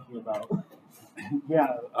what I'm talking about.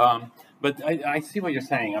 Yeah, but I see what you're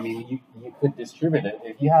saying. I mean, you could distribute it.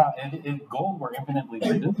 If gold were infinitely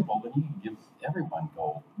divisible, then you could give everyone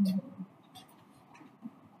gold.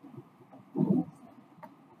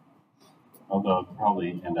 Although it'd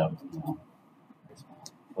probably end up,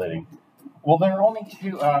 splitting. Well, there are only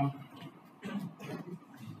two.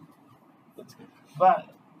 But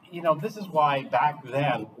this is why back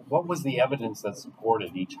then, what was the evidence that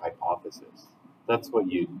supported each hypothesis? That's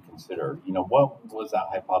what you consider. What was that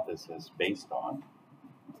hypothesis based on?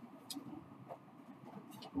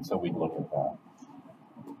 And so we look at that.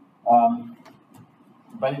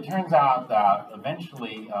 But it turns out that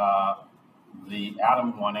eventually the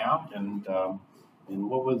atom won out, and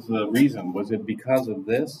what was the reason? Was it because of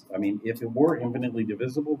this? I mean, if it were infinitely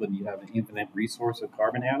divisible, then you have an infinite resource of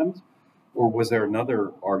carbon atoms, or was there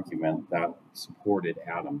another argument that supported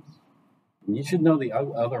atoms? And you should know the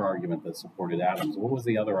other argument that supported atoms. What was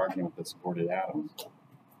the other argument that supported atoms?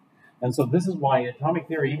 And so this is why atomic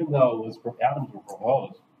theory, even though atoms were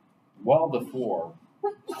proposed well before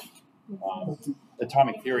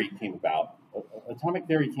atomic theory came about. Atomic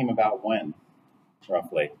theory came about when,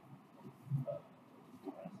 roughly?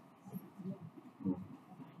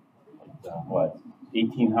 What,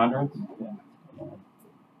 1800s?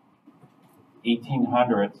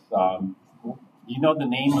 1800s. You know the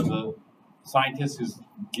name of the scientist who's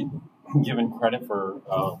given credit for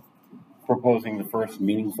proposing the first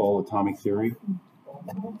meaningful atomic theory?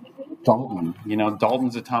 Dalton.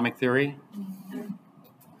 Dalton's atomic theory?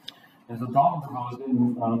 And so Dalton proposed it,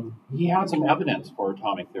 and he had some evidence for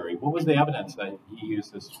atomic theory. What was the evidence that he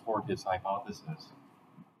used to support his hypothesis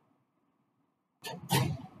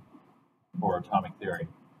for atomic theory?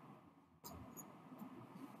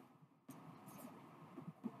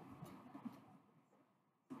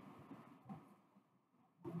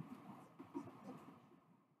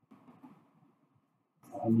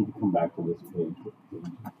 I need to come back to this page.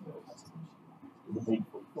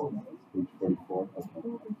 Page 44.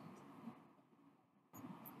 Okay.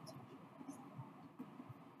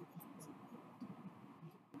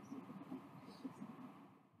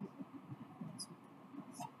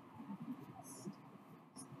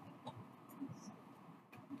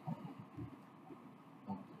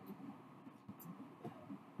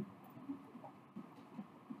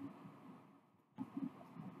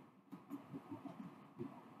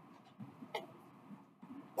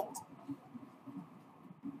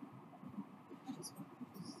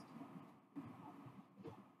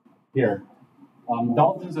 Here,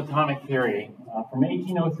 Dalton's atomic theory from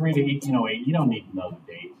 1803 to 1808. You don't need to know the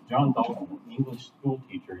dates. John Dalton, an English school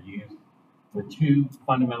teacher, used the two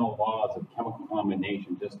fundamental laws of chemical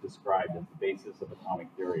combination just described as the basis of atomic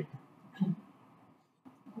theory.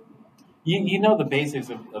 You know the basics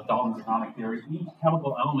of Dalton's atomic theory. Each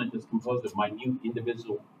chemical element is composed of minute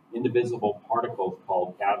indivisible particles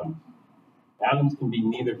called atoms. Atoms can be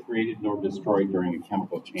neither created nor destroyed during a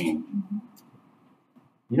chemical change.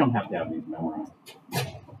 You don't have to have these memorized.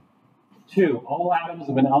 2, all atoms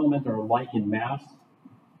of an element are alike in mass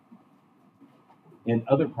and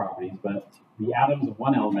other properties, but the atoms of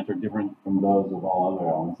one element are different from those of all other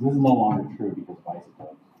elements. This is no longer true because of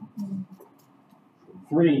isotopes.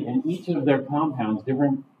 3, in each of their compounds,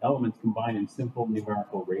 different elements combine in simple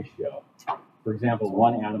numerical ratio. For example,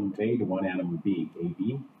 1 atom of A to 1 atom of B,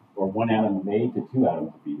 AB, or 1 atom of A to 2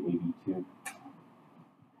 atoms of B, AB2.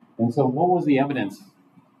 And so what was the evidence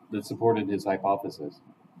that supported his hypothesis?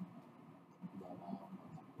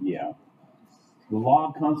 Yeah. The law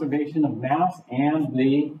of conservation of mass and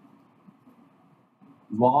the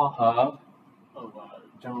law of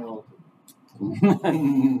General.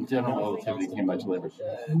 general relativity came much later.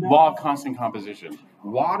 Law of constant composition.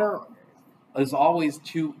 Water is always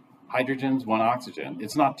 2 hydrogens, 1 oxygen.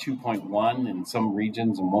 It's not 2.1 in some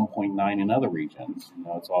regions and 1.9 in other regions.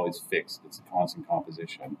 It's always fixed. It's a constant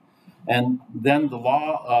composition. And then the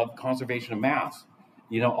law of conservation of mass.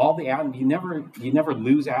 All the atoms, you never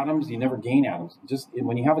lose atoms, you never gain atoms. Just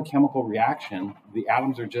when you have a chemical reaction, the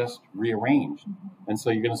atoms are just rearranged. And so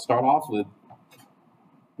you're going to start off with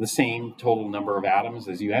the same total number of atoms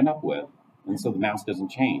as you end up with. And so the mass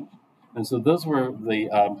doesn't change. And so those were the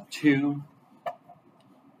 2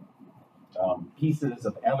 pieces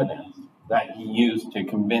of evidence that he used to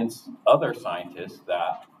convince other scientists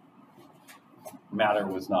that matter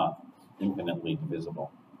was not infinitely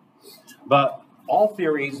divisible. But all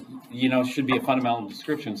theories, should be a fundamental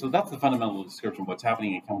description. So that's the fundamental description of what's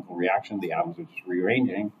happening in a chemical reaction. The atoms are just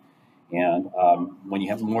rearranging. And when you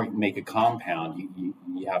have to make a compound,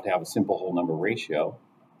 you have to have a simple whole number ratio.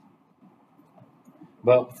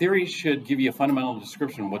 But theories should give you a fundamental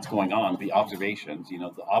description of what's going on, the observations.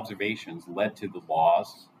 The observations led to the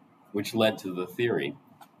laws, which led to the theory.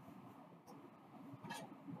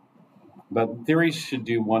 But theories should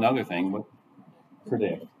do one other thing,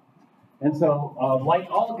 predict. And so, like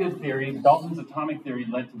all good theories, Dalton's atomic theory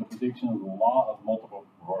led to the prediction of the law of multiple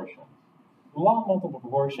proportions. The law of multiple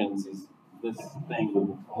proportions is this thing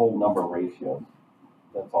with whole number ratios.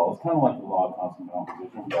 That's all. It's kind of like the law of constant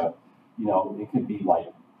composition, but it could be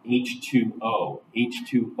like H2O,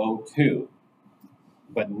 H2O2,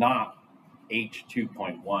 but not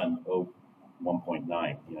H2.1, O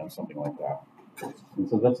 1.9, something like that. And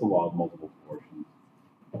so that's the law of multiple proportions.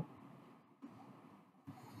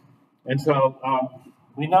 And so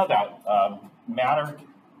we know that matter,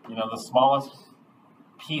 the smallest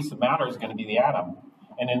piece of matter is going to be the atom.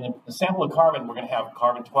 And in the sample of carbon, we're going to have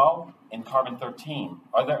carbon 12 and carbon 13.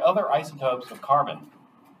 Are there other isotopes of carbon?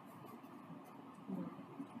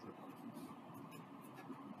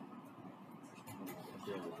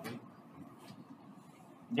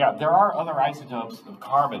 Yeah, there are other isotopes of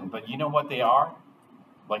carbon, but you know what they are?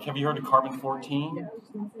 Like, have you heard of carbon 14?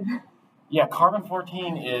 Yeah, carbon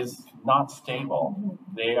 14 is not stable.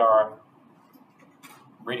 They are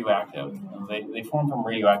radioactive. They form from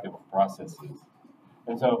radioactive processes.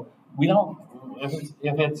 And so we don't, if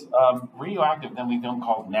it's radioactive, then we don't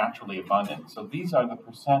call it naturally abundant. So these are the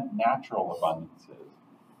percent natural abundances.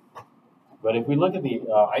 But if we look at the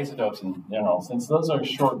isotopes in general, since those are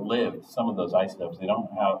short-lived, some of those isotopes, they don't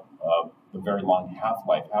have a very long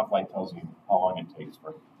half-life. Half-life tells you how long it takes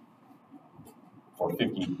for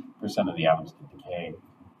 50% of the atoms to decay.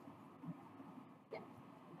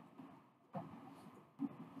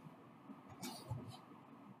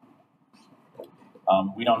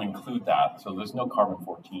 We don't include that, so there's no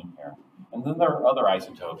carbon-14 here. And then there are other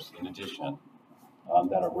isotopes in addition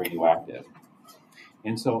that are radioactive.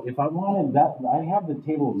 And so if I wanted that, I have the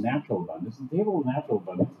table of natural abundance. The table of natural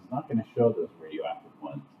abundance is not going to show those radioactive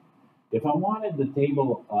ones. If I wanted the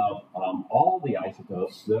table of all the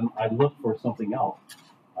isotopes, then I'd look for something else.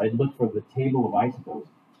 I'd look for the table of isotopes.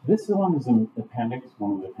 This one is an appendix,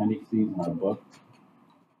 one of the appendices in our book.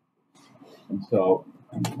 And so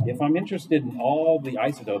if I'm interested in all the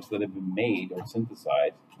isotopes that have been made or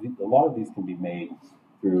synthesized, a lot of these can be made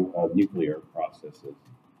through nuclear processes.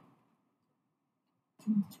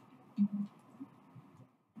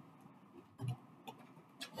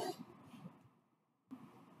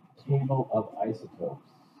 Table of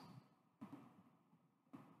isotopes.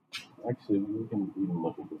 Actually, we can even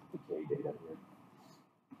look at this decay data here.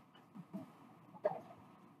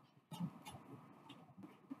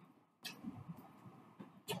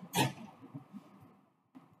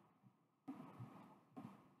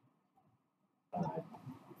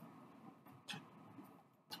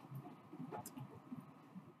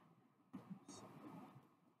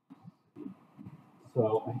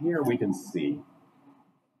 So here we can see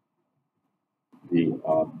the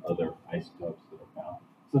other isotopes that are found.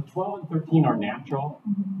 So 12 and 13 are natural.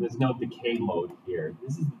 There's no decay load here.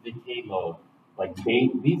 This is the decay load. Like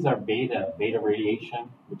these are beta radiation,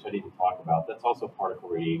 which I didn't talk about. That's also particle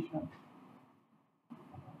radiation.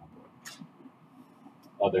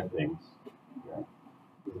 Other things here.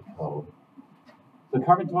 The code. So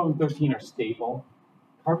carbon 12 and 13 are stable.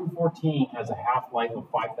 Carbon 14 has a half-life of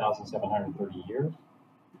 5,730 years.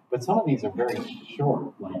 But some of these are very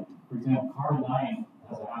short. Like, for example, carbon 9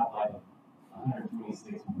 has a half-life of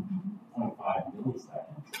 126.5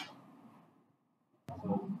 milliseconds. So,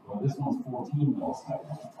 well, this one's 14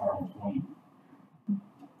 milliseconds, carbon 20.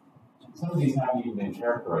 Some of these haven't even been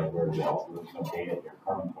characterized very well, so there's no data here.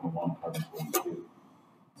 Carbon 21, carbon 22.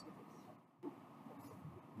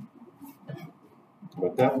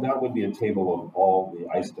 But that would be a table of all the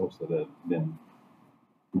isotopes that have been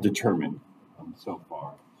determined so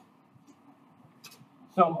far.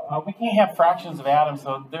 So we can't have fractions of atoms,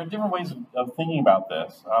 so there are different ways of thinking about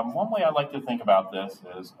this. One way I like to think about this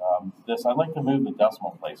is this. I like to move the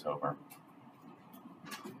decimal place over.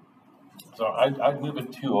 So I'd move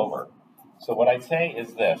it 2 over. So what I'd say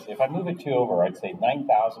is this. If I move it 2 over, I'd say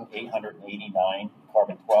 9,889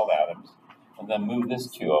 carbon 12 atoms, and then move this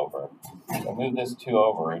 2 over. If I move this 2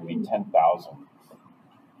 over, it'd be 10,000.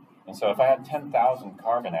 And so if I had 10,000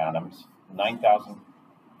 carbon atoms,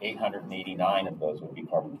 9,889 of those would be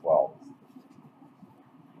carbon 12.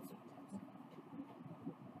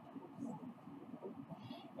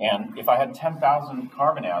 And if I had 10,000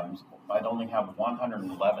 carbon atoms, I'd only have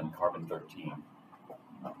 111 carbon 13.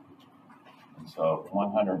 And so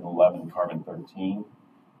 111 carbon 13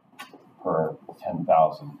 per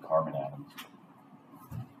 10,000 carbon atoms.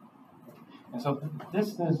 And so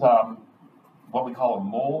this is what we call a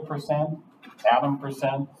mole percent, atom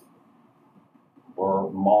percent,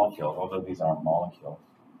 or molecule, although these aren't molecules.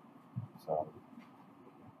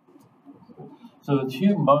 So the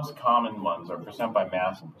two most common ones are percent by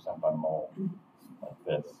mass and percent by mole, like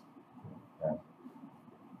this. Okay.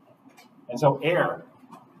 And so air,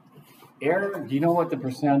 do you know what the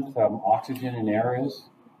percent oxygen in air is?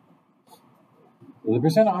 Well, the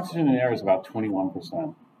percent oxygen in air is about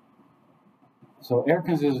 21%. So air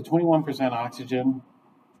consists of 21% oxygen.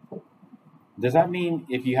 Does that mean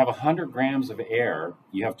if you have 100 grams of air,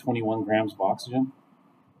 you have 21 grams of oxygen?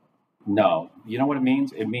 No. You know what it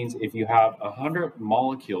means? It means if you have 100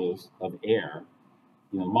 molecules of air,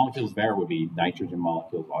 molecules of air would be nitrogen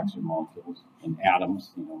molecules, oxygen molecules, and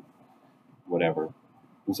atoms, whatever.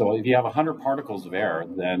 And so if you have 100 particles of air,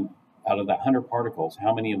 then out of that 100 particles,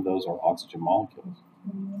 how many of those are oxygen molecules?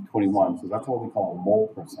 21. So that's what we call a mole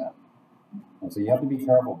percent. And so you have to be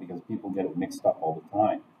careful because people get it mixed up all the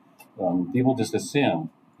time. People just assume,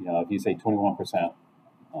 if you say 21%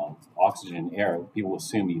 oxygen in air, people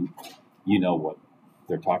assume you know what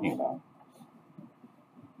they're talking about.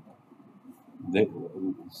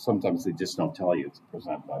 Sometimes they just don't tell you it's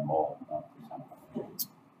percent by mole, not percent by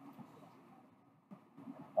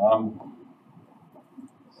mole.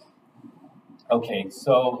 Okay,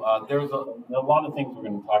 so there's a lot of things we're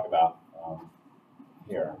going to talk about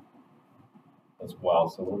here as well.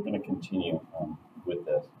 So we're going to continue with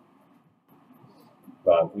this.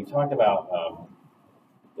 But we talked about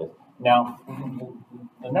this. Now,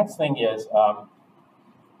 the next thing is, how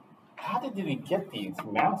did we get these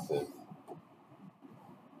masses?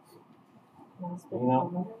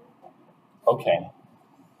 Okay.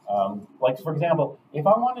 Like, for example, if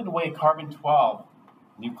I wanted to weigh carbon-12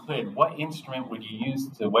 nuclide, what instrument would you use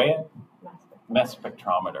to weigh it? Mass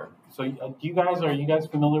spectrometer. So are you guys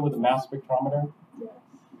familiar with the mass spectrometer? Yes.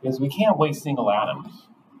 Because we can't weigh single atoms.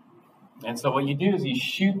 And so what you do is you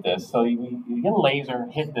shoot this. So you get a laser,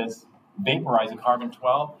 hit this, vaporize a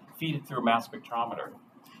carbon-12, feed it through a mass spectrometer.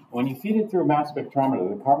 When you feed it through a mass spectrometer,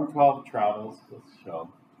 the carbon-12 travels. Let's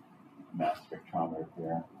show mass spectrometer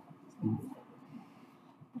here.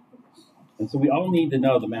 And so we all need to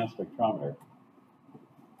know the mass spectrometer.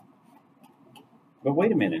 But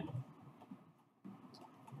wait a minute.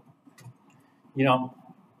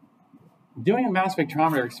 Doing a mass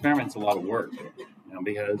spectrometer experiment is a lot of work.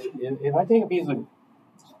 Because if I take a piece of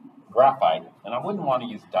graphite, and I wouldn't want to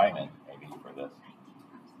use diamond maybe for this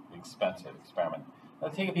expensive experiment.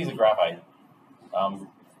 Let's take a piece of graphite. You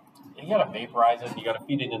got to vaporize it. You got to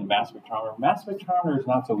feed it in the mass spectrometer. Mass spectrometer is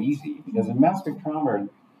not so easy because in mass spectrometer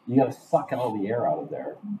you got to suck all the air out of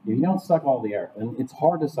there. If you don't suck all the air, and it's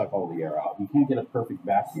hard to suck all the air out. You can't get a perfect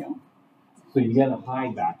vacuum, so you get a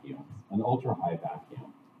high vacuum, an ultra high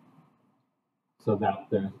vacuum, so that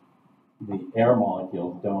the air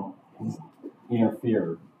molecules don't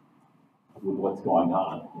interfere with what's going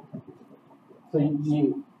on. So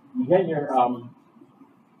you get your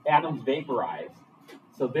atoms vaporize.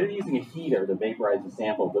 So they're using a heater to vaporize the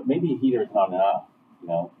sample, but maybe a heater is not enough, you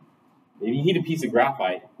know. If you heat a piece of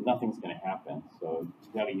graphite, nothing's going to happen. So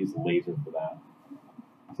you've got to use a laser for that.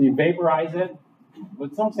 So you vaporize it,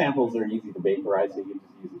 but some samples are easy to vaporize, so you just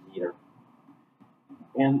use a heater.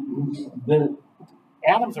 And the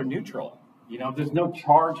atoms are neutral. You know, there's no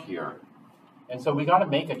charge here. And so we got to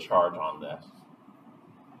make a charge on this.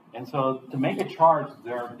 And so to make a charge,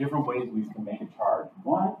 there are different ways we can make a charge.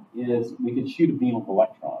 One is we could shoot a beam of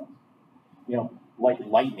electrons, you know, like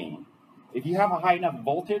lightning. If you have a high enough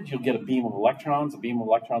voltage, you'll get a beam of electrons. A beam of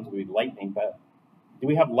electrons will be lightning. But do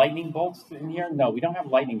we have lightning bolts in here? No, we don't have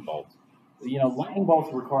lightning bolts. You know, lightning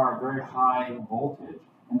bolts require a very high voltage,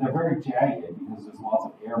 and they're very jagged because there's lots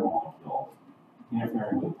of air molecules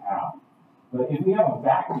interfering with the path. But if we have a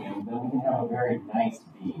vacuum, then we can have a very nice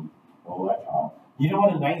beam of electrons. You know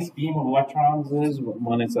what a nice beam of electrons is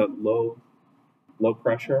when it's at low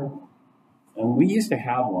pressure? And we used to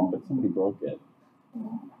have one, but somebody broke it.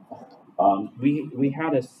 We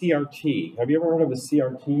had a CRT. Have you ever heard of a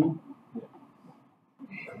CRT?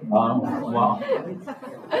 Well,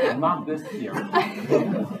 not this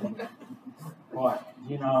CRT. But,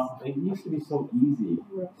 you know, it used to be so easy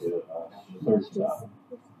to search stuff.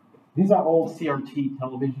 These are old CRT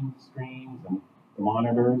television screens and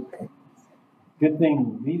monitors. Good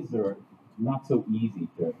thing these are not so easy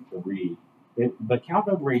to read. The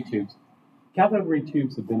cathode ray tubes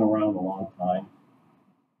have been around a long time.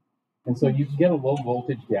 And so you can get a low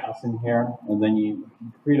voltage gas in here, and then you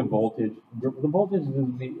create a voltage. The voltage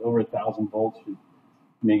would be over 1,000 volts,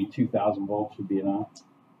 maybe 2,000 volts should be enough.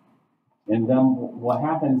 And then what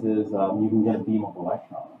happens is you can get a beam of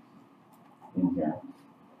electrons in here.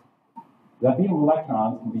 That beam of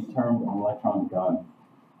electrons can be termed an electron gun.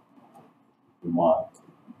 If you want.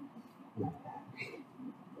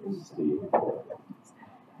 Let's see.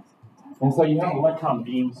 And so you have an electron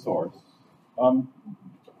beam source.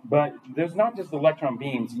 But there's not just electron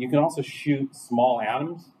beams. You can also shoot small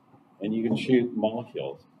atoms, and you can shoot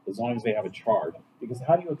molecules, as long as they have a charge. Because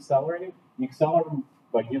how do you accelerate it? You accelerate them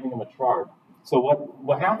by giving them a charge. So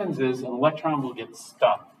what happens is an electron will get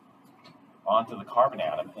stuck onto the carbon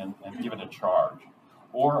atom and give it a charge.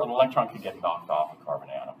 Or an electron could get knocked off a carbon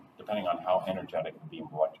atom, depending on how energetic the beam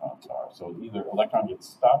of electrons are. So either electron gets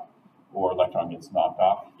stuck or electron gets knocked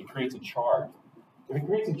off. It creates a charge. If it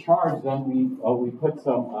creates a charge, then we put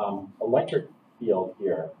some electric field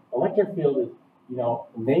here. Electric field is, you know,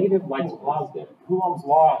 negative likes positive. Coulomb's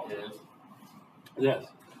law is this.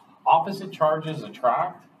 Opposite charges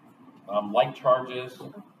attract, like charges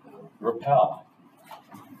repel.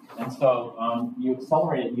 And so you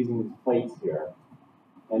accelerate it using these plates here.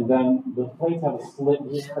 And then the plates have a slit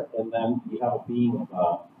here, and then you have a beam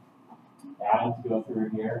of atoms go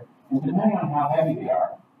through here. And depending on how heavy they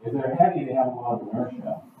are, if they're heavy, they have a lot of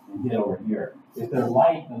inertia and hit over here. If they're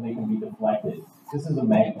light, then they can be deflected. This is a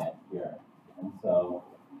magnet here. And so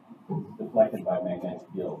it's deflected by a magnetic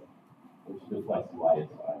field, which deflects light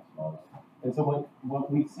aside most. And so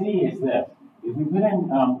what we see is this. If we put in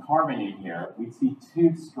carbon in here, we see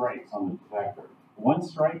two strikes on the detector. One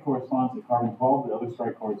strike corresponds to carbon 12, the other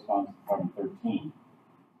strike corresponds to carbon 13.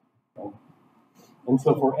 Okay. And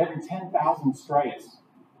so for every 10,000 strikes,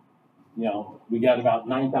 you know, we got about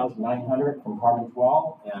 9,900 from carbon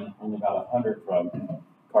 12 and only about 100 from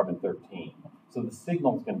carbon 13. So the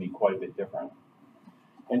signal is going to be quite a bit different.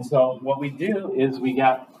 And so what we do is we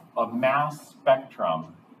got a mass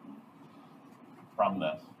spectrum from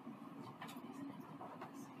this.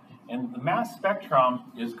 And the mass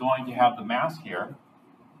spectrum is going to have the mass here,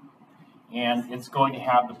 and it's going to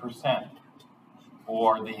have the percent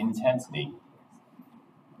or the intensity.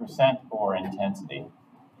 Percent or intensity.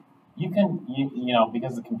 You can, you know,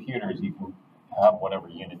 because of computers, you can have whatever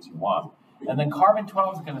units you want. And then carbon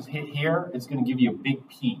 12 is going to hit here. It's going to give you a big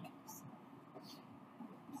peak.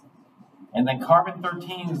 And then carbon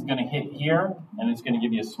 13 is going to hit here, and it's going to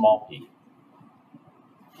give you a small peak.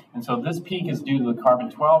 And so this peak is due to the carbon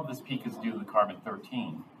 12. This peak is due to the carbon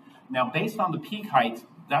 13. Now, based on the peak heights,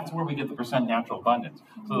 that's where we get the percent natural abundance.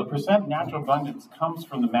 So the percent natural abundance comes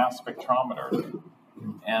from the mass spectrometer.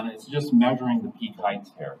 And it's just measuring the peak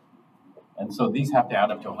heights here. And so these have to add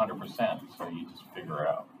up to 100%, so you just figure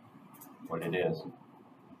out what it is.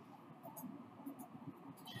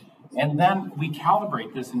 And then we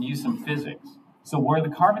calibrate this and use some physics. So where the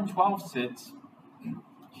carbon 12 sits,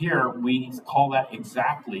 here we call that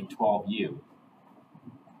exactly 12U.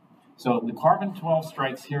 So the carbon 12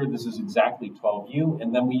 strikes here, this is exactly 12U,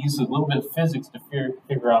 and then we use a little bit of physics to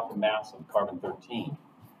figure out the mass of carbon 13.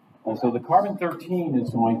 And so the carbon 13 is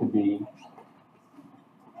going to be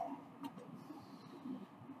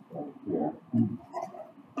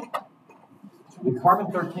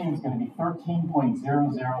carbon 13 is going to be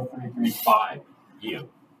 13.00335 U.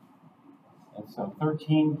 And so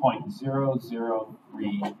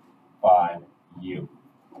 13.0035 U.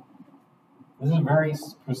 This is very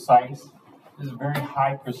precise. This is a very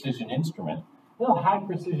high precision instrument. It's a high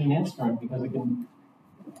precision instrument because it can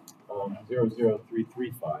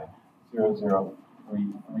 00335.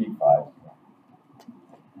 00335.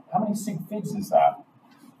 How many sig figs is that?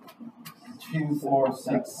 2, 4,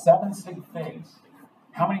 6, 7 sig figs.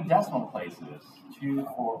 How many decimal places? 2,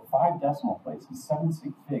 4, 5 decimal places, 7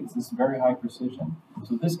 sig figs. This is very high precision.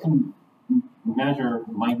 So this can measure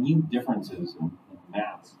minute differences in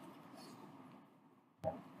mass.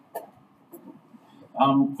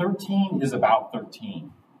 13 is about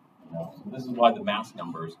 13. So this is why the mass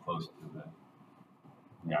number is close to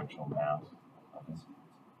the actual mass.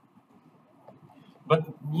 But,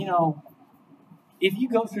 if you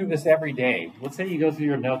go through this every day, let's say you go through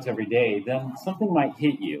your notes every day, then something might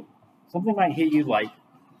hit you. Something might hit you like,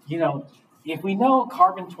 if we know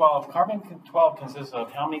carbon 12 consists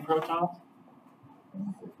of how many protons?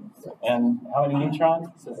 And how many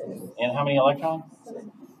neutrons? And how many electrons?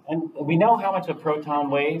 And we know how much a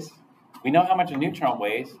proton weighs, we know how much a neutron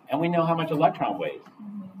weighs, and we know how much an electron weighs.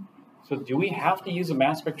 So do we have to use a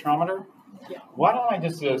mass spectrometer? Yeah. Why don't I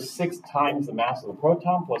just do 6 times the mass of the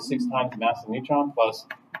proton plus 6 times the mass of the neutron plus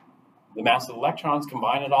the mass of the electrons,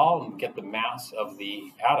 combine it all and get the mass of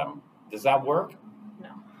the atom? Does that work?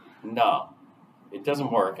 No. No, it doesn't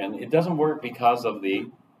work. And it doesn't work because of the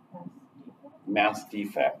mass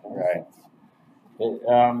defect, right?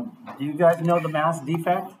 Do you guys know the mass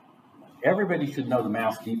defect? Everybody should know the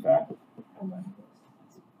mass defect.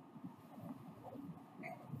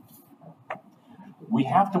 We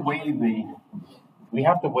have to weigh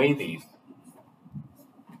these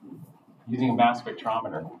using a mass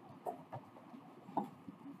spectrometer.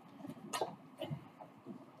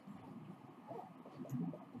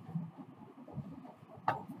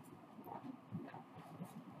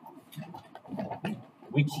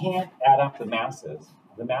 We can't add up the masses.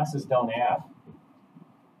 The masses don't add.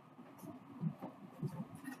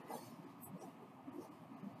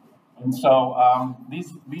 And so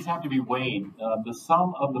these have to be weighed. The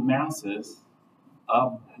sum of the masses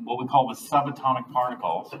of what we call the subatomic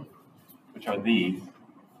particles, which are these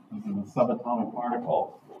are the subatomic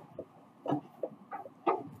particles,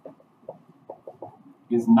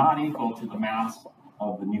 is not equal to the mass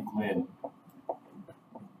of the nuclid.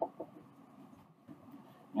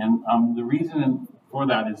 And the reason for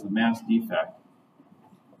that is the mass defect.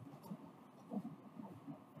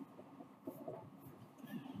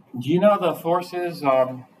 Do you know the forces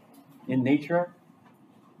in nature?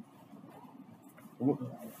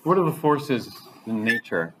 What are the forces in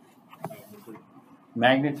nature?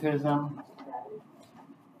 Magnetism,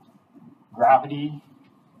 gravity.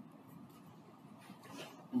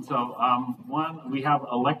 And so we have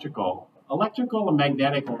electrical. Electrical and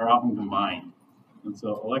magnetic are often combined. And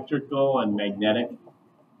so electrical and magnetic,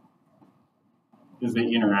 because they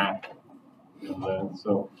interact. And,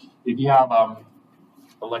 so if you have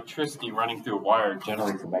electricity running through a wire, it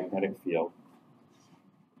generates a magnetic field.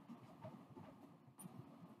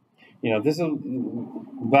 This is,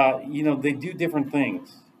 but they do different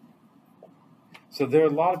things. So there are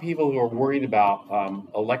a lot of people who are worried about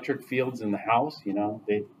electric fields in the house.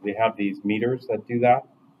 They have these meters that do that.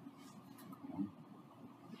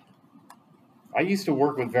 I used to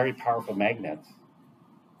work with very powerful magnets,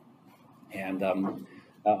 and I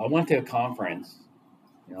went to a conference,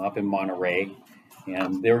 up in Monterey,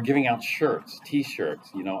 and they were giving out shirts,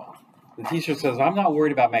 T-shirts. The T-shirt says, "I'm not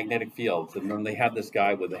worried about magnetic fields," and then they had this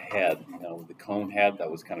guy with a head, the cone head that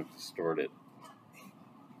was kind of distorted,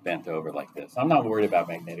 bent over like this. I'm not worried about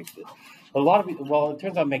magnetic fields. A lot of people, well, it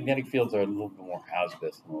turns out magnetic fields are a little bit more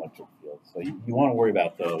hazardous than electric fields, so you want to worry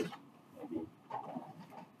about those. Maybe.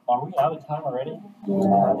 Are we out of time already? Yeah.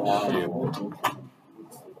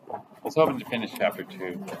 I was hoping to finish chapter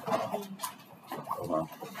 2. Hold on.